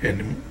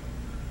 and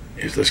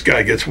if this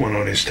guy gets one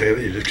on his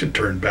tail, you just can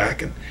turn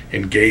back and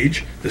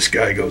engage. This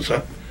guy goes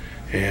up,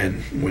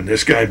 and when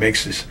this guy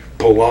makes his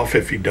pull off,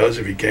 if he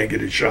can't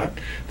get his shot,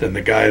 then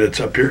the guy that's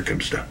up here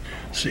comes down.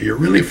 So you're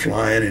really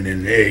flying in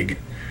an egg,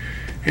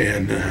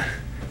 and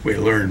we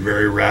learned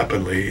very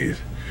rapidly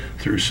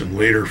through some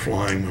later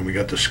flying when we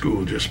got to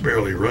school just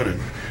barely running.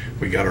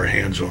 We got our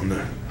hands on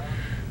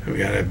we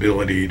got the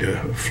ability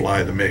to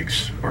fly the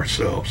MiGs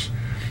ourselves.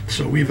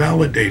 So we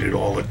validated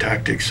all the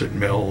tactics that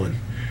Mel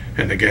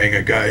and the gang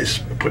of guys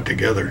put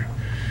together.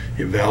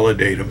 You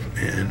validate them,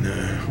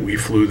 and we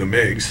flew the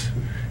MiGs,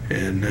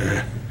 and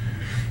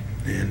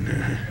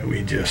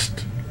we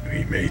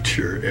made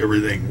sure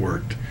everything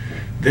worked.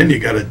 Then you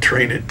got to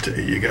train it.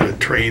 You got to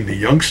train the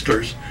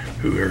youngsters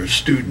who are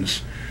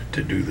students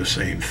to do the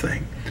same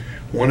thing.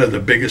 One of the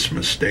biggest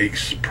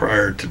mistakes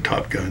prior to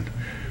Top Gun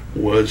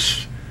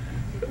was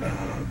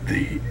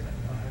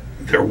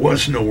there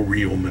was no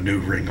real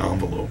maneuvering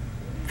envelope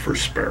for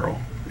Sparrow.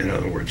 In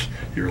other words,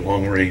 your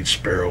long-range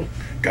Sparrow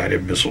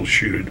guided missile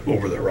shoot it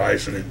over the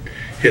horizon and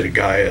hit a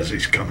guy as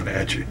he's coming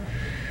at you.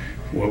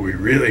 What we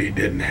really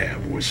didn't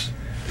have was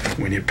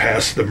when you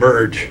pass the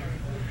merge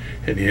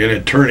and you're in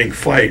a turning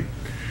flight,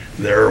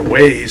 there are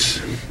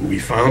ways we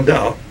found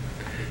out,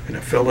 and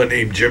a fellow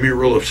named Jimmy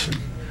Rulifson,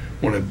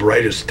 one of the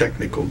brightest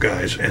technical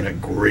guys and a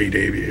great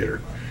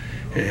aviator,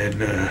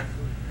 and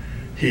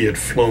he had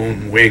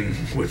flown wing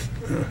with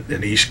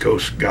an East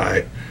Coast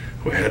guy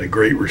who I had a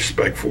great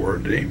respect for,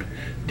 named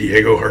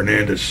Diego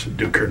Hernandez,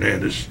 Duke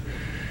Hernandez,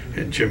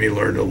 and Jimmy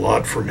learned a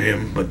lot from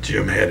him, but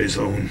Jim had his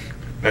own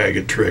bag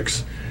of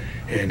tricks,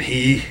 and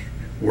he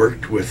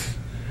worked with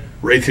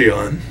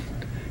Raytheon,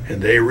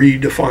 and they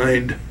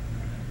redefined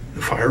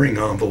the firing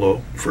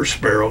envelope for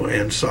Sparrow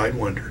and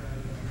Sidewinder.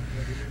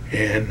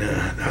 And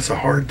that's a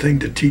hard thing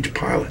to teach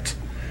pilots,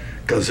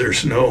 because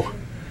there's no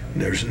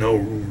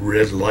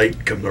red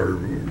light or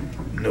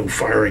no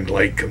firing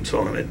light comes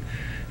on it.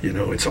 You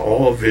know, it's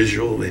all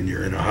visual, and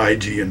you're in a high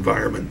G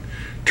environment,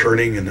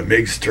 turning, and the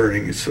MiG's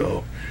turning.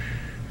 So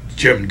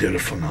Jim did a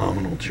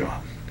phenomenal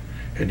job.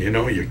 And you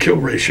know, your kill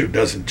ratio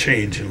doesn't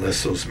change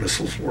unless those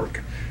missiles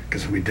work,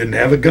 because we didn't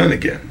have a gun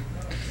again.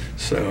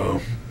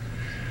 So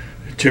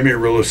Jimmy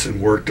Rillison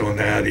worked on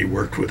that. He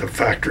worked with a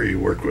factory. He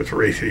worked with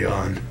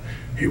Raytheon.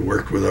 He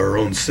worked with our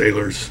own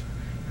sailors,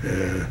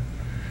 the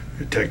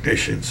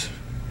technicians,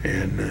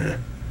 and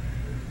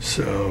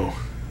so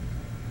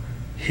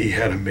he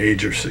had a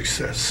major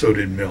success. So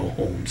did Mel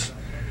Holmes.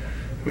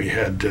 I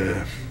had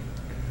the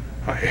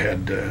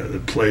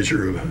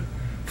pleasure of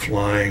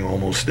flying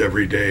almost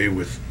every day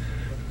with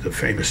the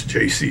famous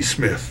J.C.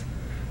 Smith,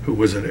 who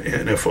was an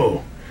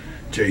NFO.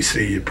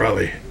 J.C.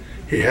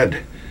 he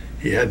had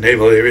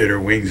naval aviator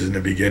wings in the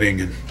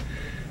beginning, and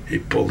he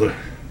pulled a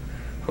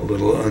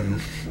little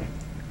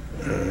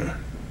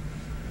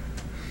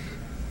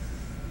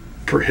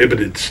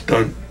prohibited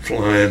stunt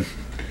flying,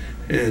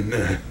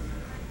 and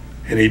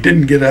he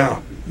didn't get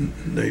out.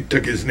 They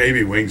took his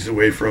Navy wings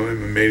away from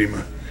him and made him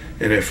a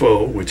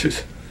NFO,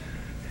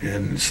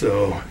 and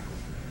so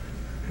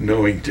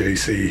knowing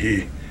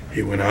JC,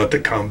 he went out to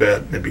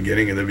combat in the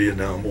beginning of the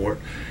Vietnam War,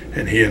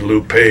 and he and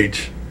Lou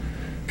Page,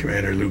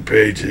 Commander Lou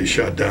Page, they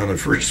shot down the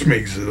first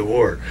MiGs of the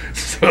war.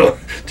 So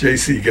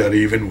JC got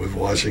even with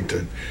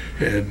Washington,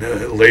 and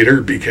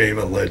later became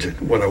a legend.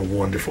 What a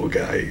wonderful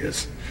guy he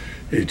is.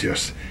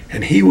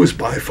 And he was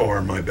by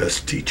far my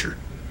best teacher.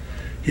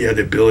 He had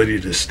the ability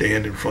to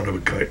stand in front of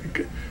a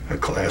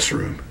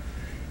classroom,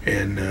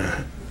 and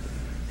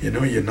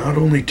you're not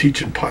only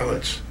teaching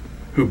pilots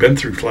who've been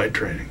through flight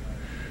training,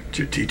 but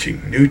you're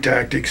teaching new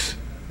tactics,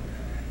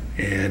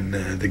 and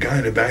the guy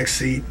in the back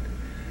seat,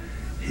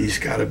 he's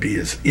got to be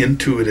as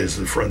into it as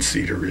the front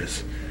seater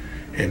is.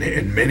 And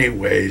in many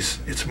ways,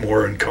 it's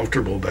more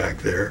uncomfortable back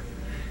there.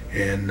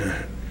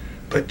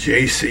 But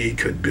JC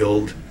could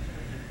build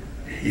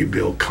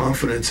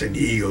confidence and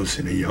egos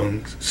in the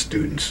young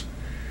students.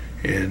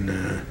 And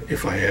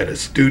if I had a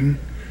student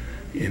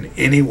in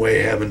any way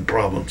having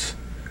problems,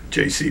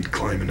 JC'd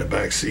climb in the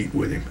back seat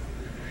with him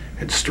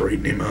and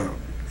straighten him out.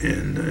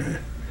 And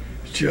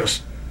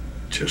just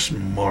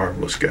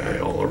marvelous guy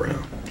all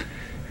around.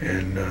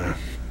 And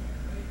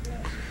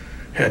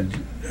had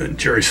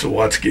Jerry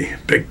Sawatzki,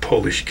 big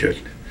Polish kid,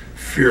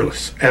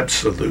 fearless,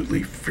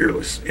 absolutely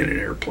fearless in an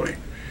airplane.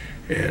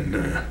 And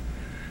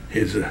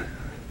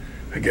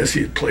I guess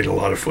he had played a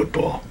lot of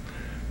football,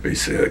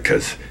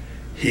 because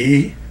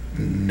he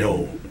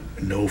no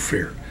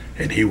fear,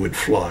 and he would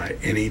fly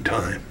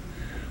anytime.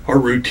 Our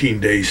routine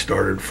day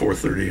started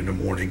 4:30 in the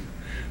morning,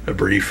 a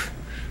brief,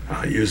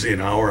 usually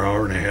an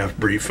hour and a half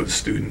brief of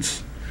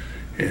students,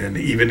 and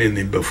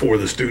even before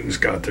the students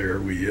got there,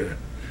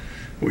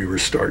 we were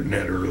starting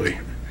that early,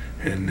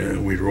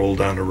 and we'd roll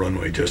down the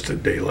runway just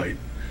at daylight,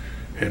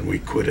 and we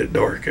quit at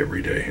dark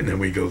every day, and then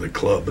we go to the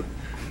club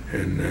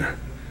and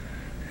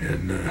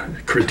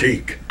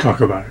critique. Talk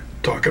about it.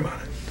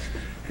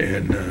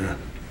 And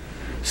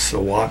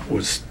Sawat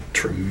was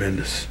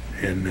tremendous,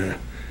 and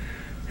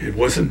it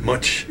wasn't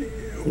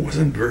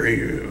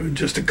very,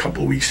 just a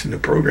couple of weeks in the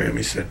program,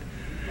 he said,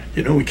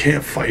 we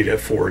can't fight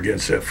F-4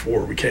 against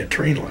F-4. We can't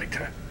train like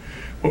that.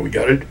 What we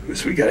got to do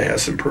is we got to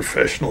have some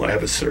professional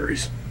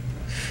adversaries.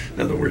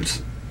 In other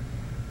words,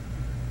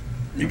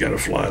 you got to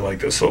fly like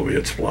the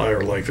Soviets fly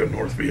or like the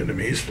North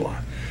Vietnamese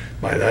fly.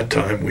 By that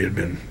time, we had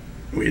been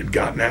had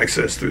gotten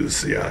access through the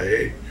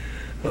CIA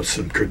of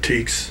some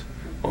critiques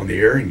on the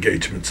air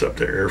engagements up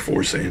there, Air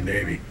Force and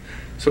Navy.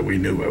 So we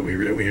knew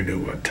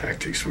what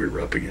tactics we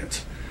were up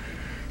against.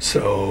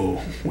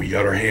 So we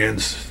got our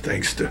hands,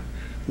 thanks to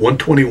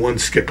 121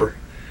 skipper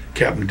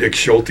Captain Dick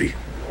Schulte,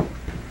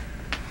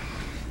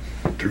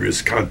 through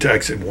his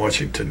contacts in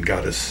Washington,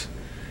 got us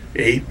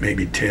 8,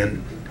 maybe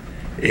 10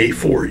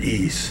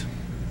 A4Es.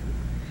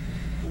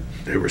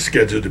 They were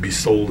scheduled to be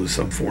sold to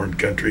some foreign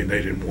country and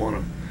they didn't want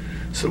them.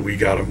 So we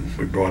got them,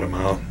 we brought them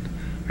out,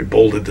 we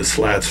bolted the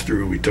slats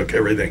through, we took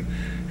everything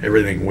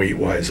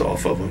weight-wise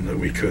off of them that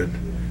we could,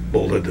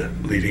 bolted the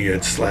leading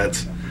edge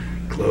slats,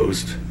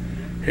 closed,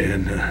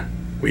 and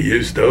we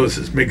used those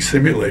as MiG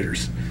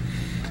simulators.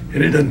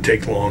 And it doesn't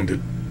take long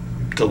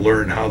to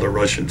learn how the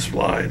Russians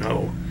fly,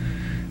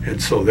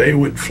 and so they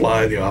would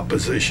fly the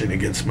opposition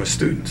against my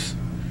students.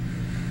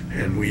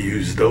 And we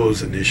used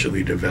those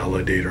initially to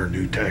validate our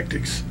new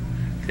tactics.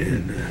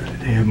 And did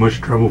they have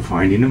much trouble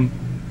finding them?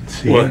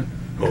 What?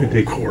 Oh,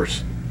 of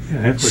course.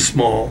 Yeah, that's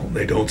small.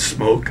 They don't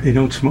smoke. They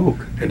don't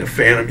smoke. And the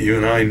Phantom, you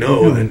and I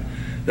know that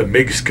the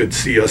MiGs could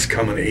see us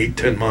coming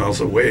 8-10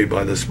 miles away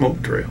by the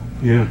smoke trail.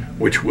 Yeah.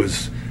 Which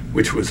was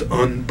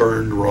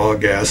unburned raw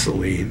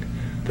gasoline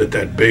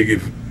that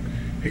big,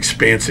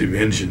 expansive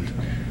engine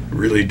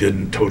really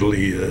didn't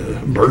totally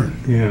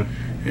burn. Yeah.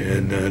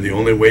 And the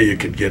only way you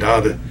could get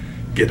out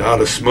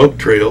of smoke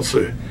trails,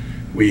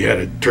 we had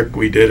a trick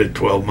we did at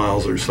 12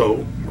 miles or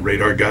so.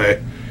 Radar guy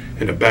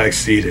in the back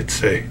seat would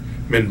say,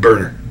 "Min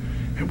burner,"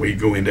 and we'd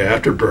go into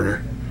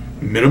afterburner,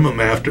 minimum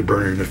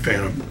afterburner in the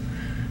Phantom,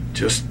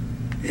 just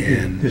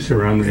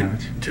around the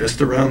notch,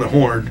 just around the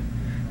horn,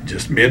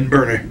 just min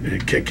burner, and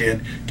it'd kick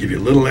in, give you a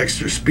little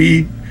extra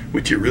speed,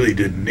 which you really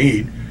didn't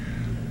need,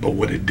 but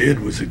what it did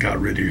was it got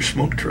rid of your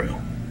smoke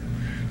trail.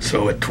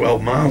 So at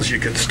 12 miles, you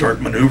can start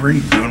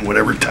maneuvering, doing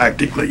whatever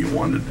tactically you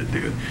wanted to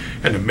do.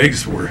 And the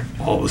MiGs were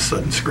all of a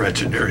sudden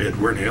scratching their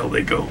head, where in the hell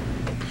they go?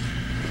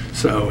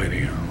 So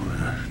anyhow,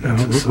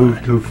 that's a sign.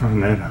 Who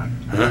found that out?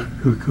 Huh?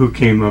 Who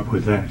came up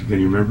with that? Can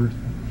you remember?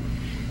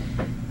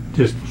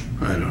 Just,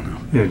 I don't know.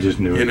 Yeah, just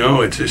knew it. You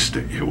know, it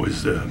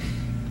was,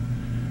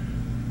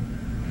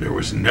 there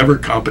was never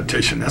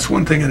competition. That's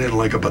one thing I didn't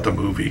like about the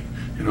movie.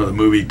 You know, the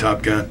movie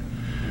Top Gun.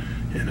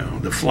 You know,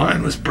 the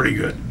flying was pretty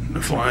good.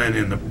 The flying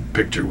in the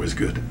picture was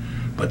good,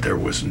 but there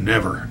was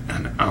never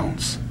an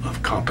ounce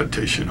of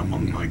competition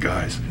among my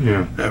guys.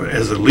 Yeah.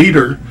 As a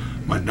leader,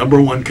 my number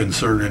one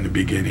concern in the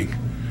beginning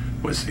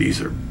was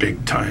these are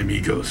big time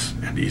egos,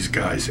 and these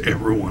guys,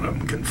 every one of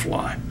them can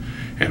fly,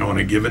 and on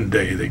a given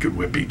day they could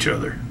whip each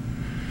other.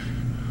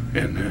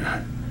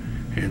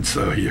 And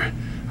so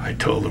I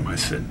told them, I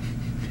said,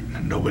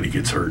 nobody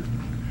gets hurt.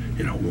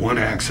 You know, one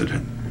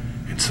accident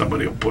and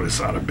somebody will put us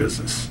out of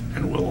business,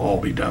 and we'll all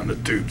be down the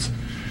tubes.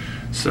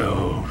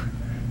 So,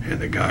 and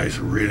the guys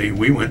really,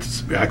 we went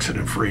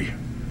accident free,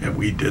 and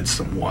we did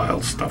some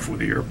wild stuff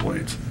with the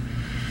airplanes.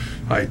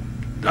 I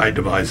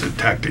devised a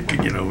tactic,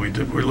 you know,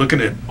 we're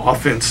looking at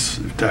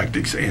offensive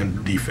tactics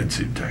and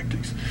defensive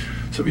tactics.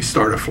 So we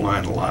started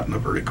flying a lot in the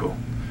vertical.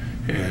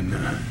 And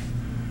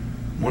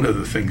one of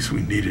the things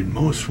we needed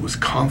most was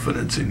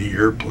confidence in the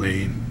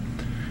airplane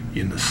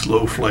in the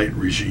slow flight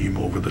regime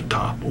over the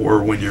top,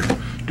 or when you're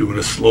doing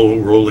a slow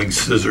rolling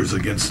scissors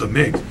against the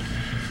MiG.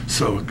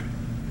 So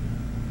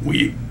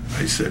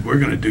I said, we're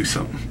going to do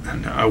something.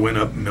 And I went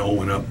up, Mel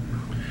went up,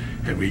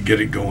 and we get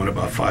it going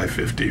about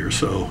 550 or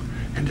so,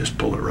 and just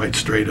pull it right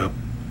straight up,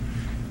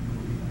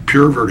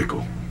 pure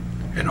vertical,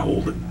 and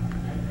hold it.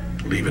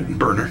 Leave it in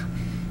burner,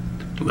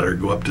 let her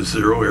go up to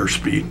 0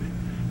 airspeed,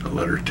 and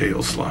let her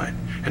tail slide.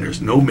 And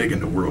there's no MiG in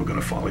the world going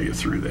to follow you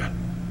through that.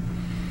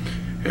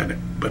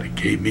 But it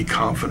gave me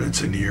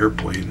confidence in the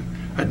airplane.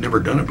 I'd never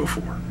done it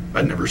before.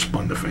 I'd never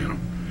spun the Phantom.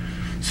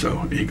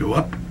 So you go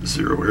up,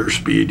 0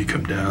 airspeed, you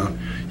come down,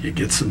 you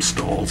get some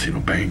stalls, you know,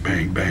 bang,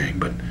 bang, bang,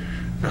 but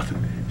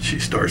nothing. She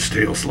starts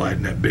tail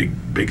sliding that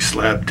big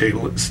slab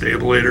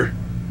stabilator,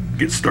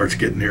 starts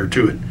getting air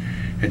to it,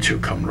 and she'll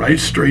come right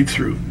straight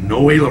through.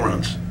 No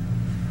ailerons,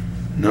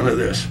 none of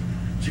this.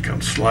 She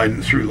comes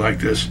sliding through like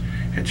this,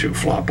 and she'll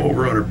flop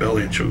over on her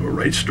belly, and she'll go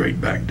right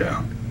straight back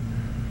down.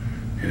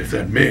 And if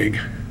that MiG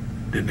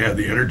didn't have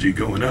the energy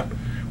going up,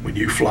 when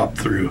you flop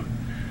through,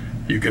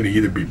 you're going to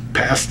either be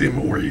past him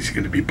or he's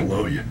going to be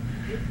below you.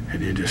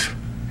 And you just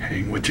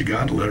hang what you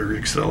got, let her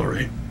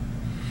accelerate,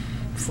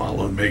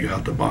 follow the MiG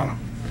out the bottom.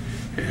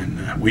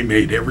 And we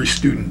made every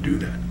student do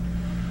that.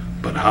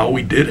 But how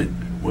we did it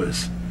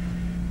was,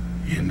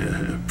 in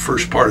the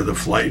first part of the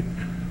flight,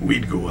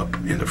 we'd go up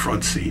in the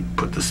front seat,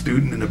 put the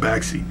student in the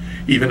back seat,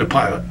 even the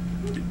pilot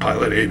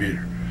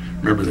aviator.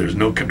 Remember, there's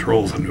no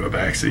controls into a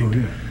back seat. Oh,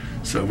 yeah.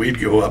 So we'd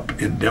go up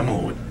and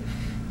demo it.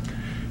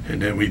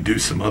 And then we'd do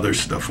some other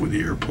stuff with the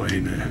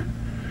airplane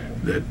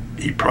that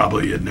he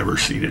probably had never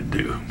seen it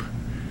do.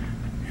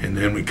 And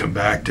then we come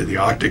back to the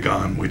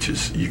octagon, which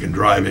is, you can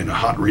drive in a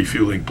hot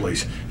refueling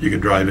place. You can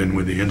drive in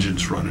with the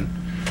engines running,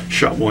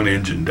 shut one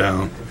engine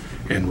down,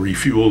 and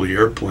refuel the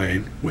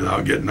airplane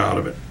without getting out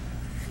of it.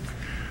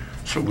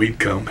 So we'd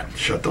come,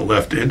 shut the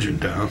left engine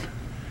down,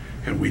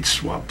 and we'd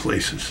swap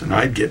places. And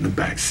I'd get in the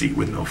back seat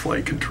with no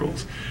flight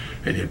controls,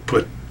 and he'd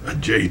put a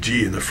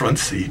JG in the front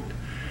seat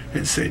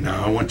and say,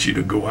 now I want you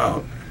to go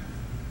out,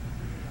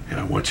 and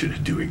I want you to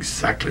do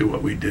exactly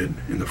what we did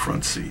in the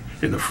front seat,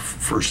 in the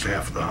first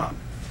half of the hop.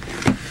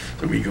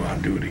 So we go out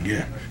and do it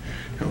again.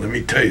 Now let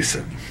me tell you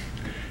something.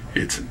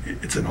 It's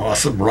an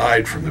awesome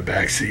ride from the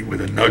back seat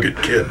with a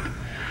nugget kid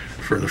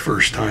for the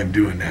first time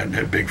doing that in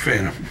that big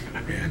Phantom.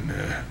 And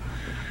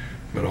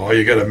but all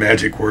you got of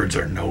magic words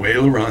are no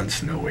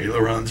ailerons, no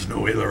ailerons,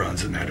 no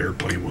ailerons, and that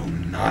airplane will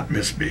not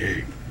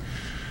misbehave.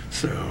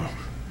 So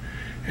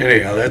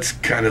anyhow, that's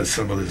kind of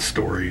some of the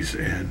stories.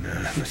 And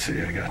let's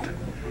see, I got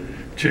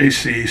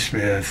J.C.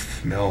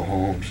 Smith, Mel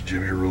Holmes,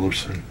 Jimmy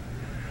Rulifson,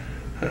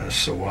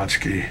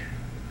 Sawatsky,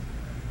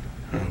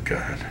 oh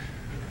God,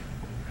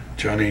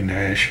 Johnny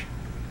Nash,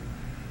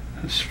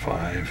 that's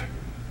 5,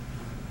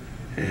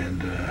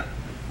 and a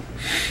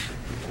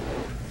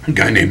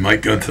guy named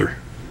Mike Gunther.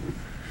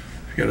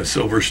 He got a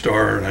Silver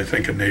Star and I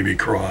think a Navy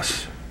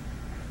Cross.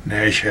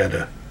 Nash had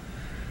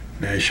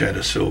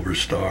a Silver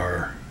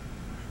Star.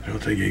 I don't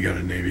think he got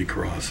a Navy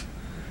Cross.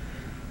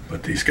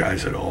 But these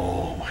guys had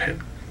all had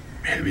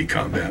heavy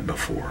combat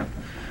before.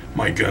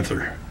 Mike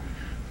Gunther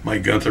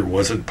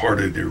wasn't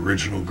part of the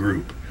original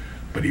group,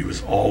 but he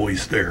was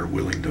always there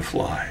willing to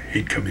fly.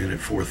 He'd come in at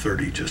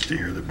 4:30 just to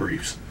hear the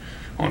briefs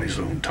on his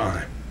own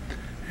time.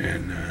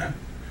 And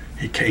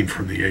he came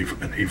from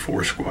an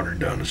A-4 squadron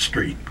down the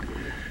street.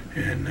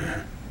 And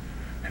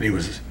he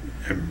was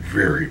a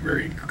very,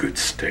 very good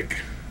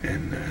stick.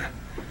 And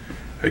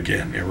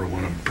again, every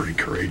one of them pretty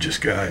courageous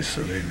guys.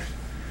 So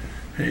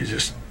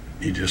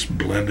he just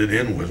blended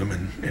in with them,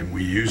 and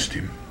we used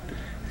him.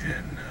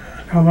 And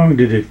how long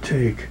did it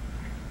take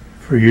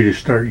for you to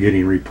start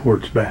getting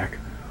reports back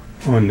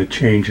on the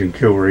change in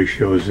kill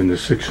ratios and the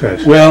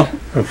success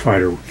of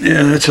fighter?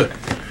 Yeah,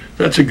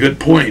 that's a good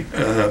point.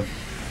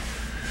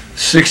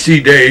 60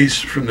 days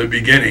from the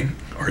beginning,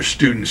 our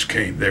students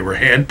came. They were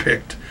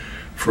handpicked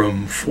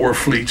from 4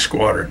 fleet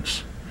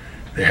squadrons.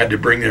 They had to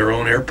bring their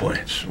own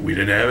airplanes. We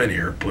didn't have any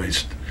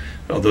airplanes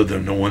other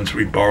than the ones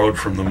we borrowed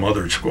from the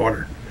mother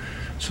squadron.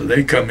 So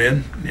they come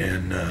in,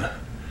 and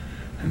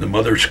the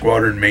mother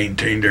squadron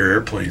maintained their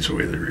airplanes the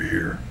way they were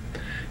here.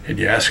 And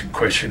you ask a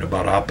question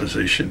about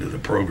opposition to the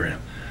program.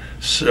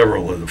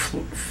 Several of the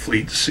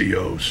fleet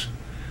COs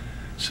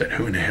said,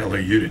 who in the hell are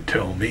you to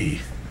tell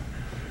me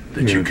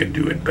that you can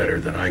do it better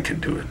than I can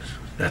do it?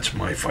 That's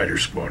my fighter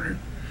squadron.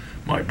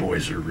 My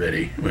boys are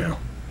ready. Well,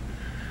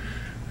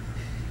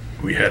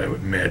 we had a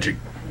magic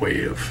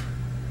way of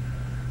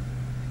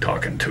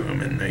talking to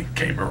them, and they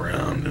came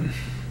around,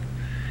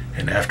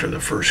 and after the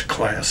first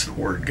class, the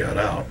word got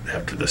out.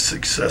 After the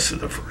success of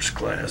the first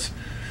class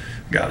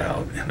got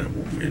out,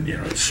 and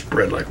it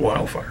spread like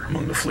wildfire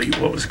among the fleet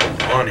what was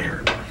going on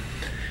here,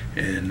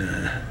 and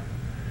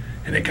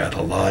it got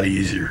a lot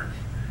easier.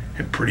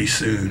 And pretty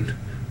soon,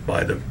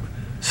 by the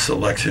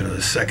selection of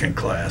the second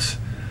class,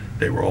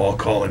 they were all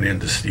calling in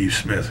to Steve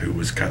Smith, who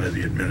was kind of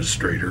the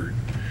administrator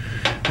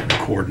and the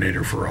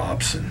coordinator for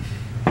ops, and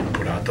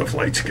put out the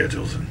flight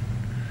schedules,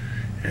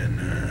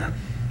 and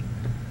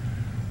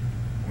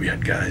we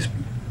had guys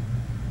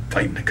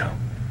fighting to come,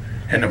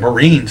 and the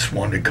Marines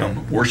wanted to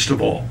come worst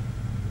of all,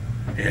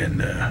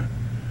 and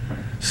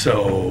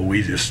so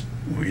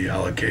we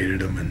allocated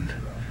them,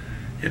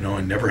 and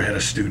I never had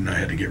a student I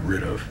had to get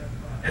rid of.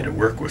 Had to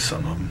work with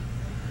some of them.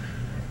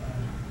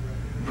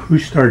 Who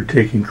started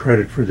taking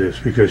credit for this?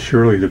 Because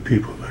surely the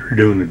people that are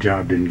doing the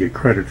job didn't get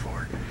credit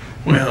for it.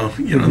 Well,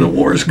 the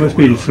war's going on.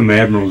 Must be some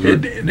admirals.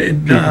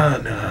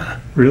 Nah.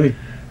 Really?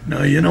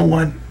 No, you know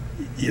what?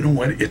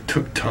 It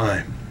took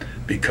time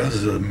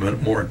because of the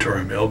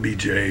moratorium,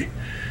 LBJ,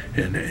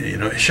 and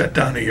it shut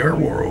down the air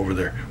war over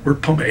there. We're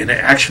pumping, and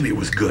actually it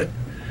was good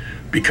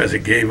because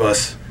it gave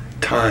us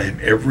time.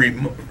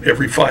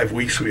 Every 5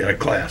 weeks we had a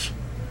class.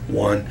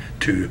 1,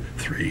 2,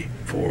 3,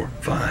 4,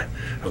 5.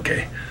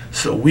 Okay,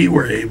 so we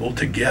were able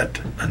to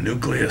get a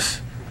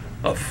nucleus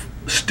of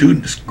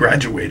students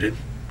graduated,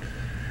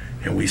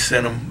 and we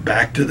sent them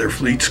back to their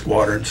fleet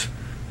squadrons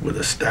with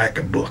a stack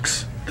of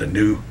books, the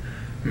new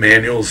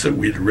manuals that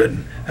we'd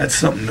written. That's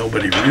something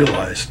nobody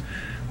realized.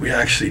 We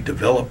actually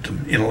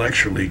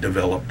intellectually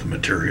developed the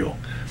material,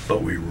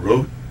 but we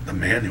wrote the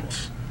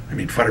manuals. I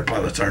mean, fighter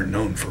pilots aren't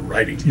known for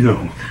writing,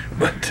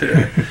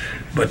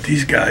 but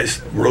these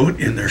guys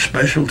wrote in their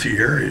specialty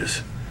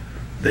areas.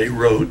 They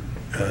wrote.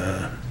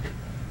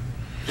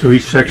 So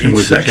each section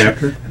was a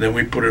chapter? And then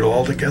we put it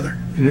all together.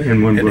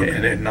 In one book?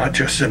 And not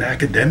just an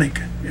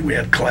academic. We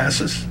had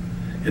classes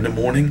in the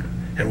morning,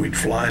 and we'd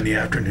fly in the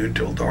afternoon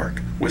till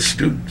dark with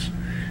students.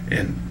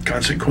 And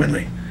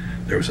consequently,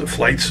 there was a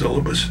flight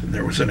syllabus, and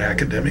there was an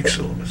academic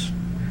syllabus.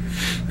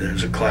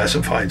 There's a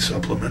classified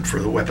supplement for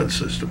the weapon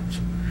systems,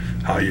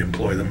 how you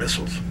employ the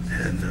missiles.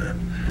 And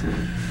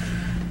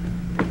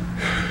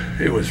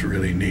it was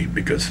really neat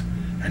because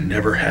I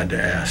never had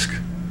to ask.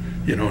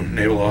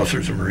 Naval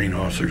officers and Marine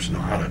officers know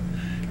how to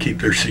keep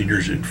their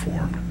seniors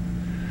informed.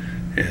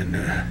 And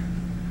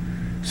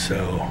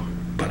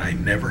but I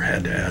never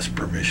had to ask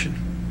permission.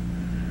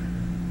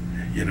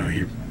 you know,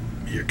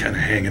 you're kind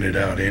of hanging it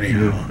out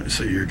anyhow.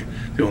 So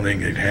the only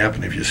thing that can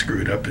happen if you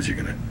screw it up is you're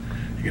gonna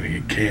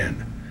get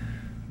canned.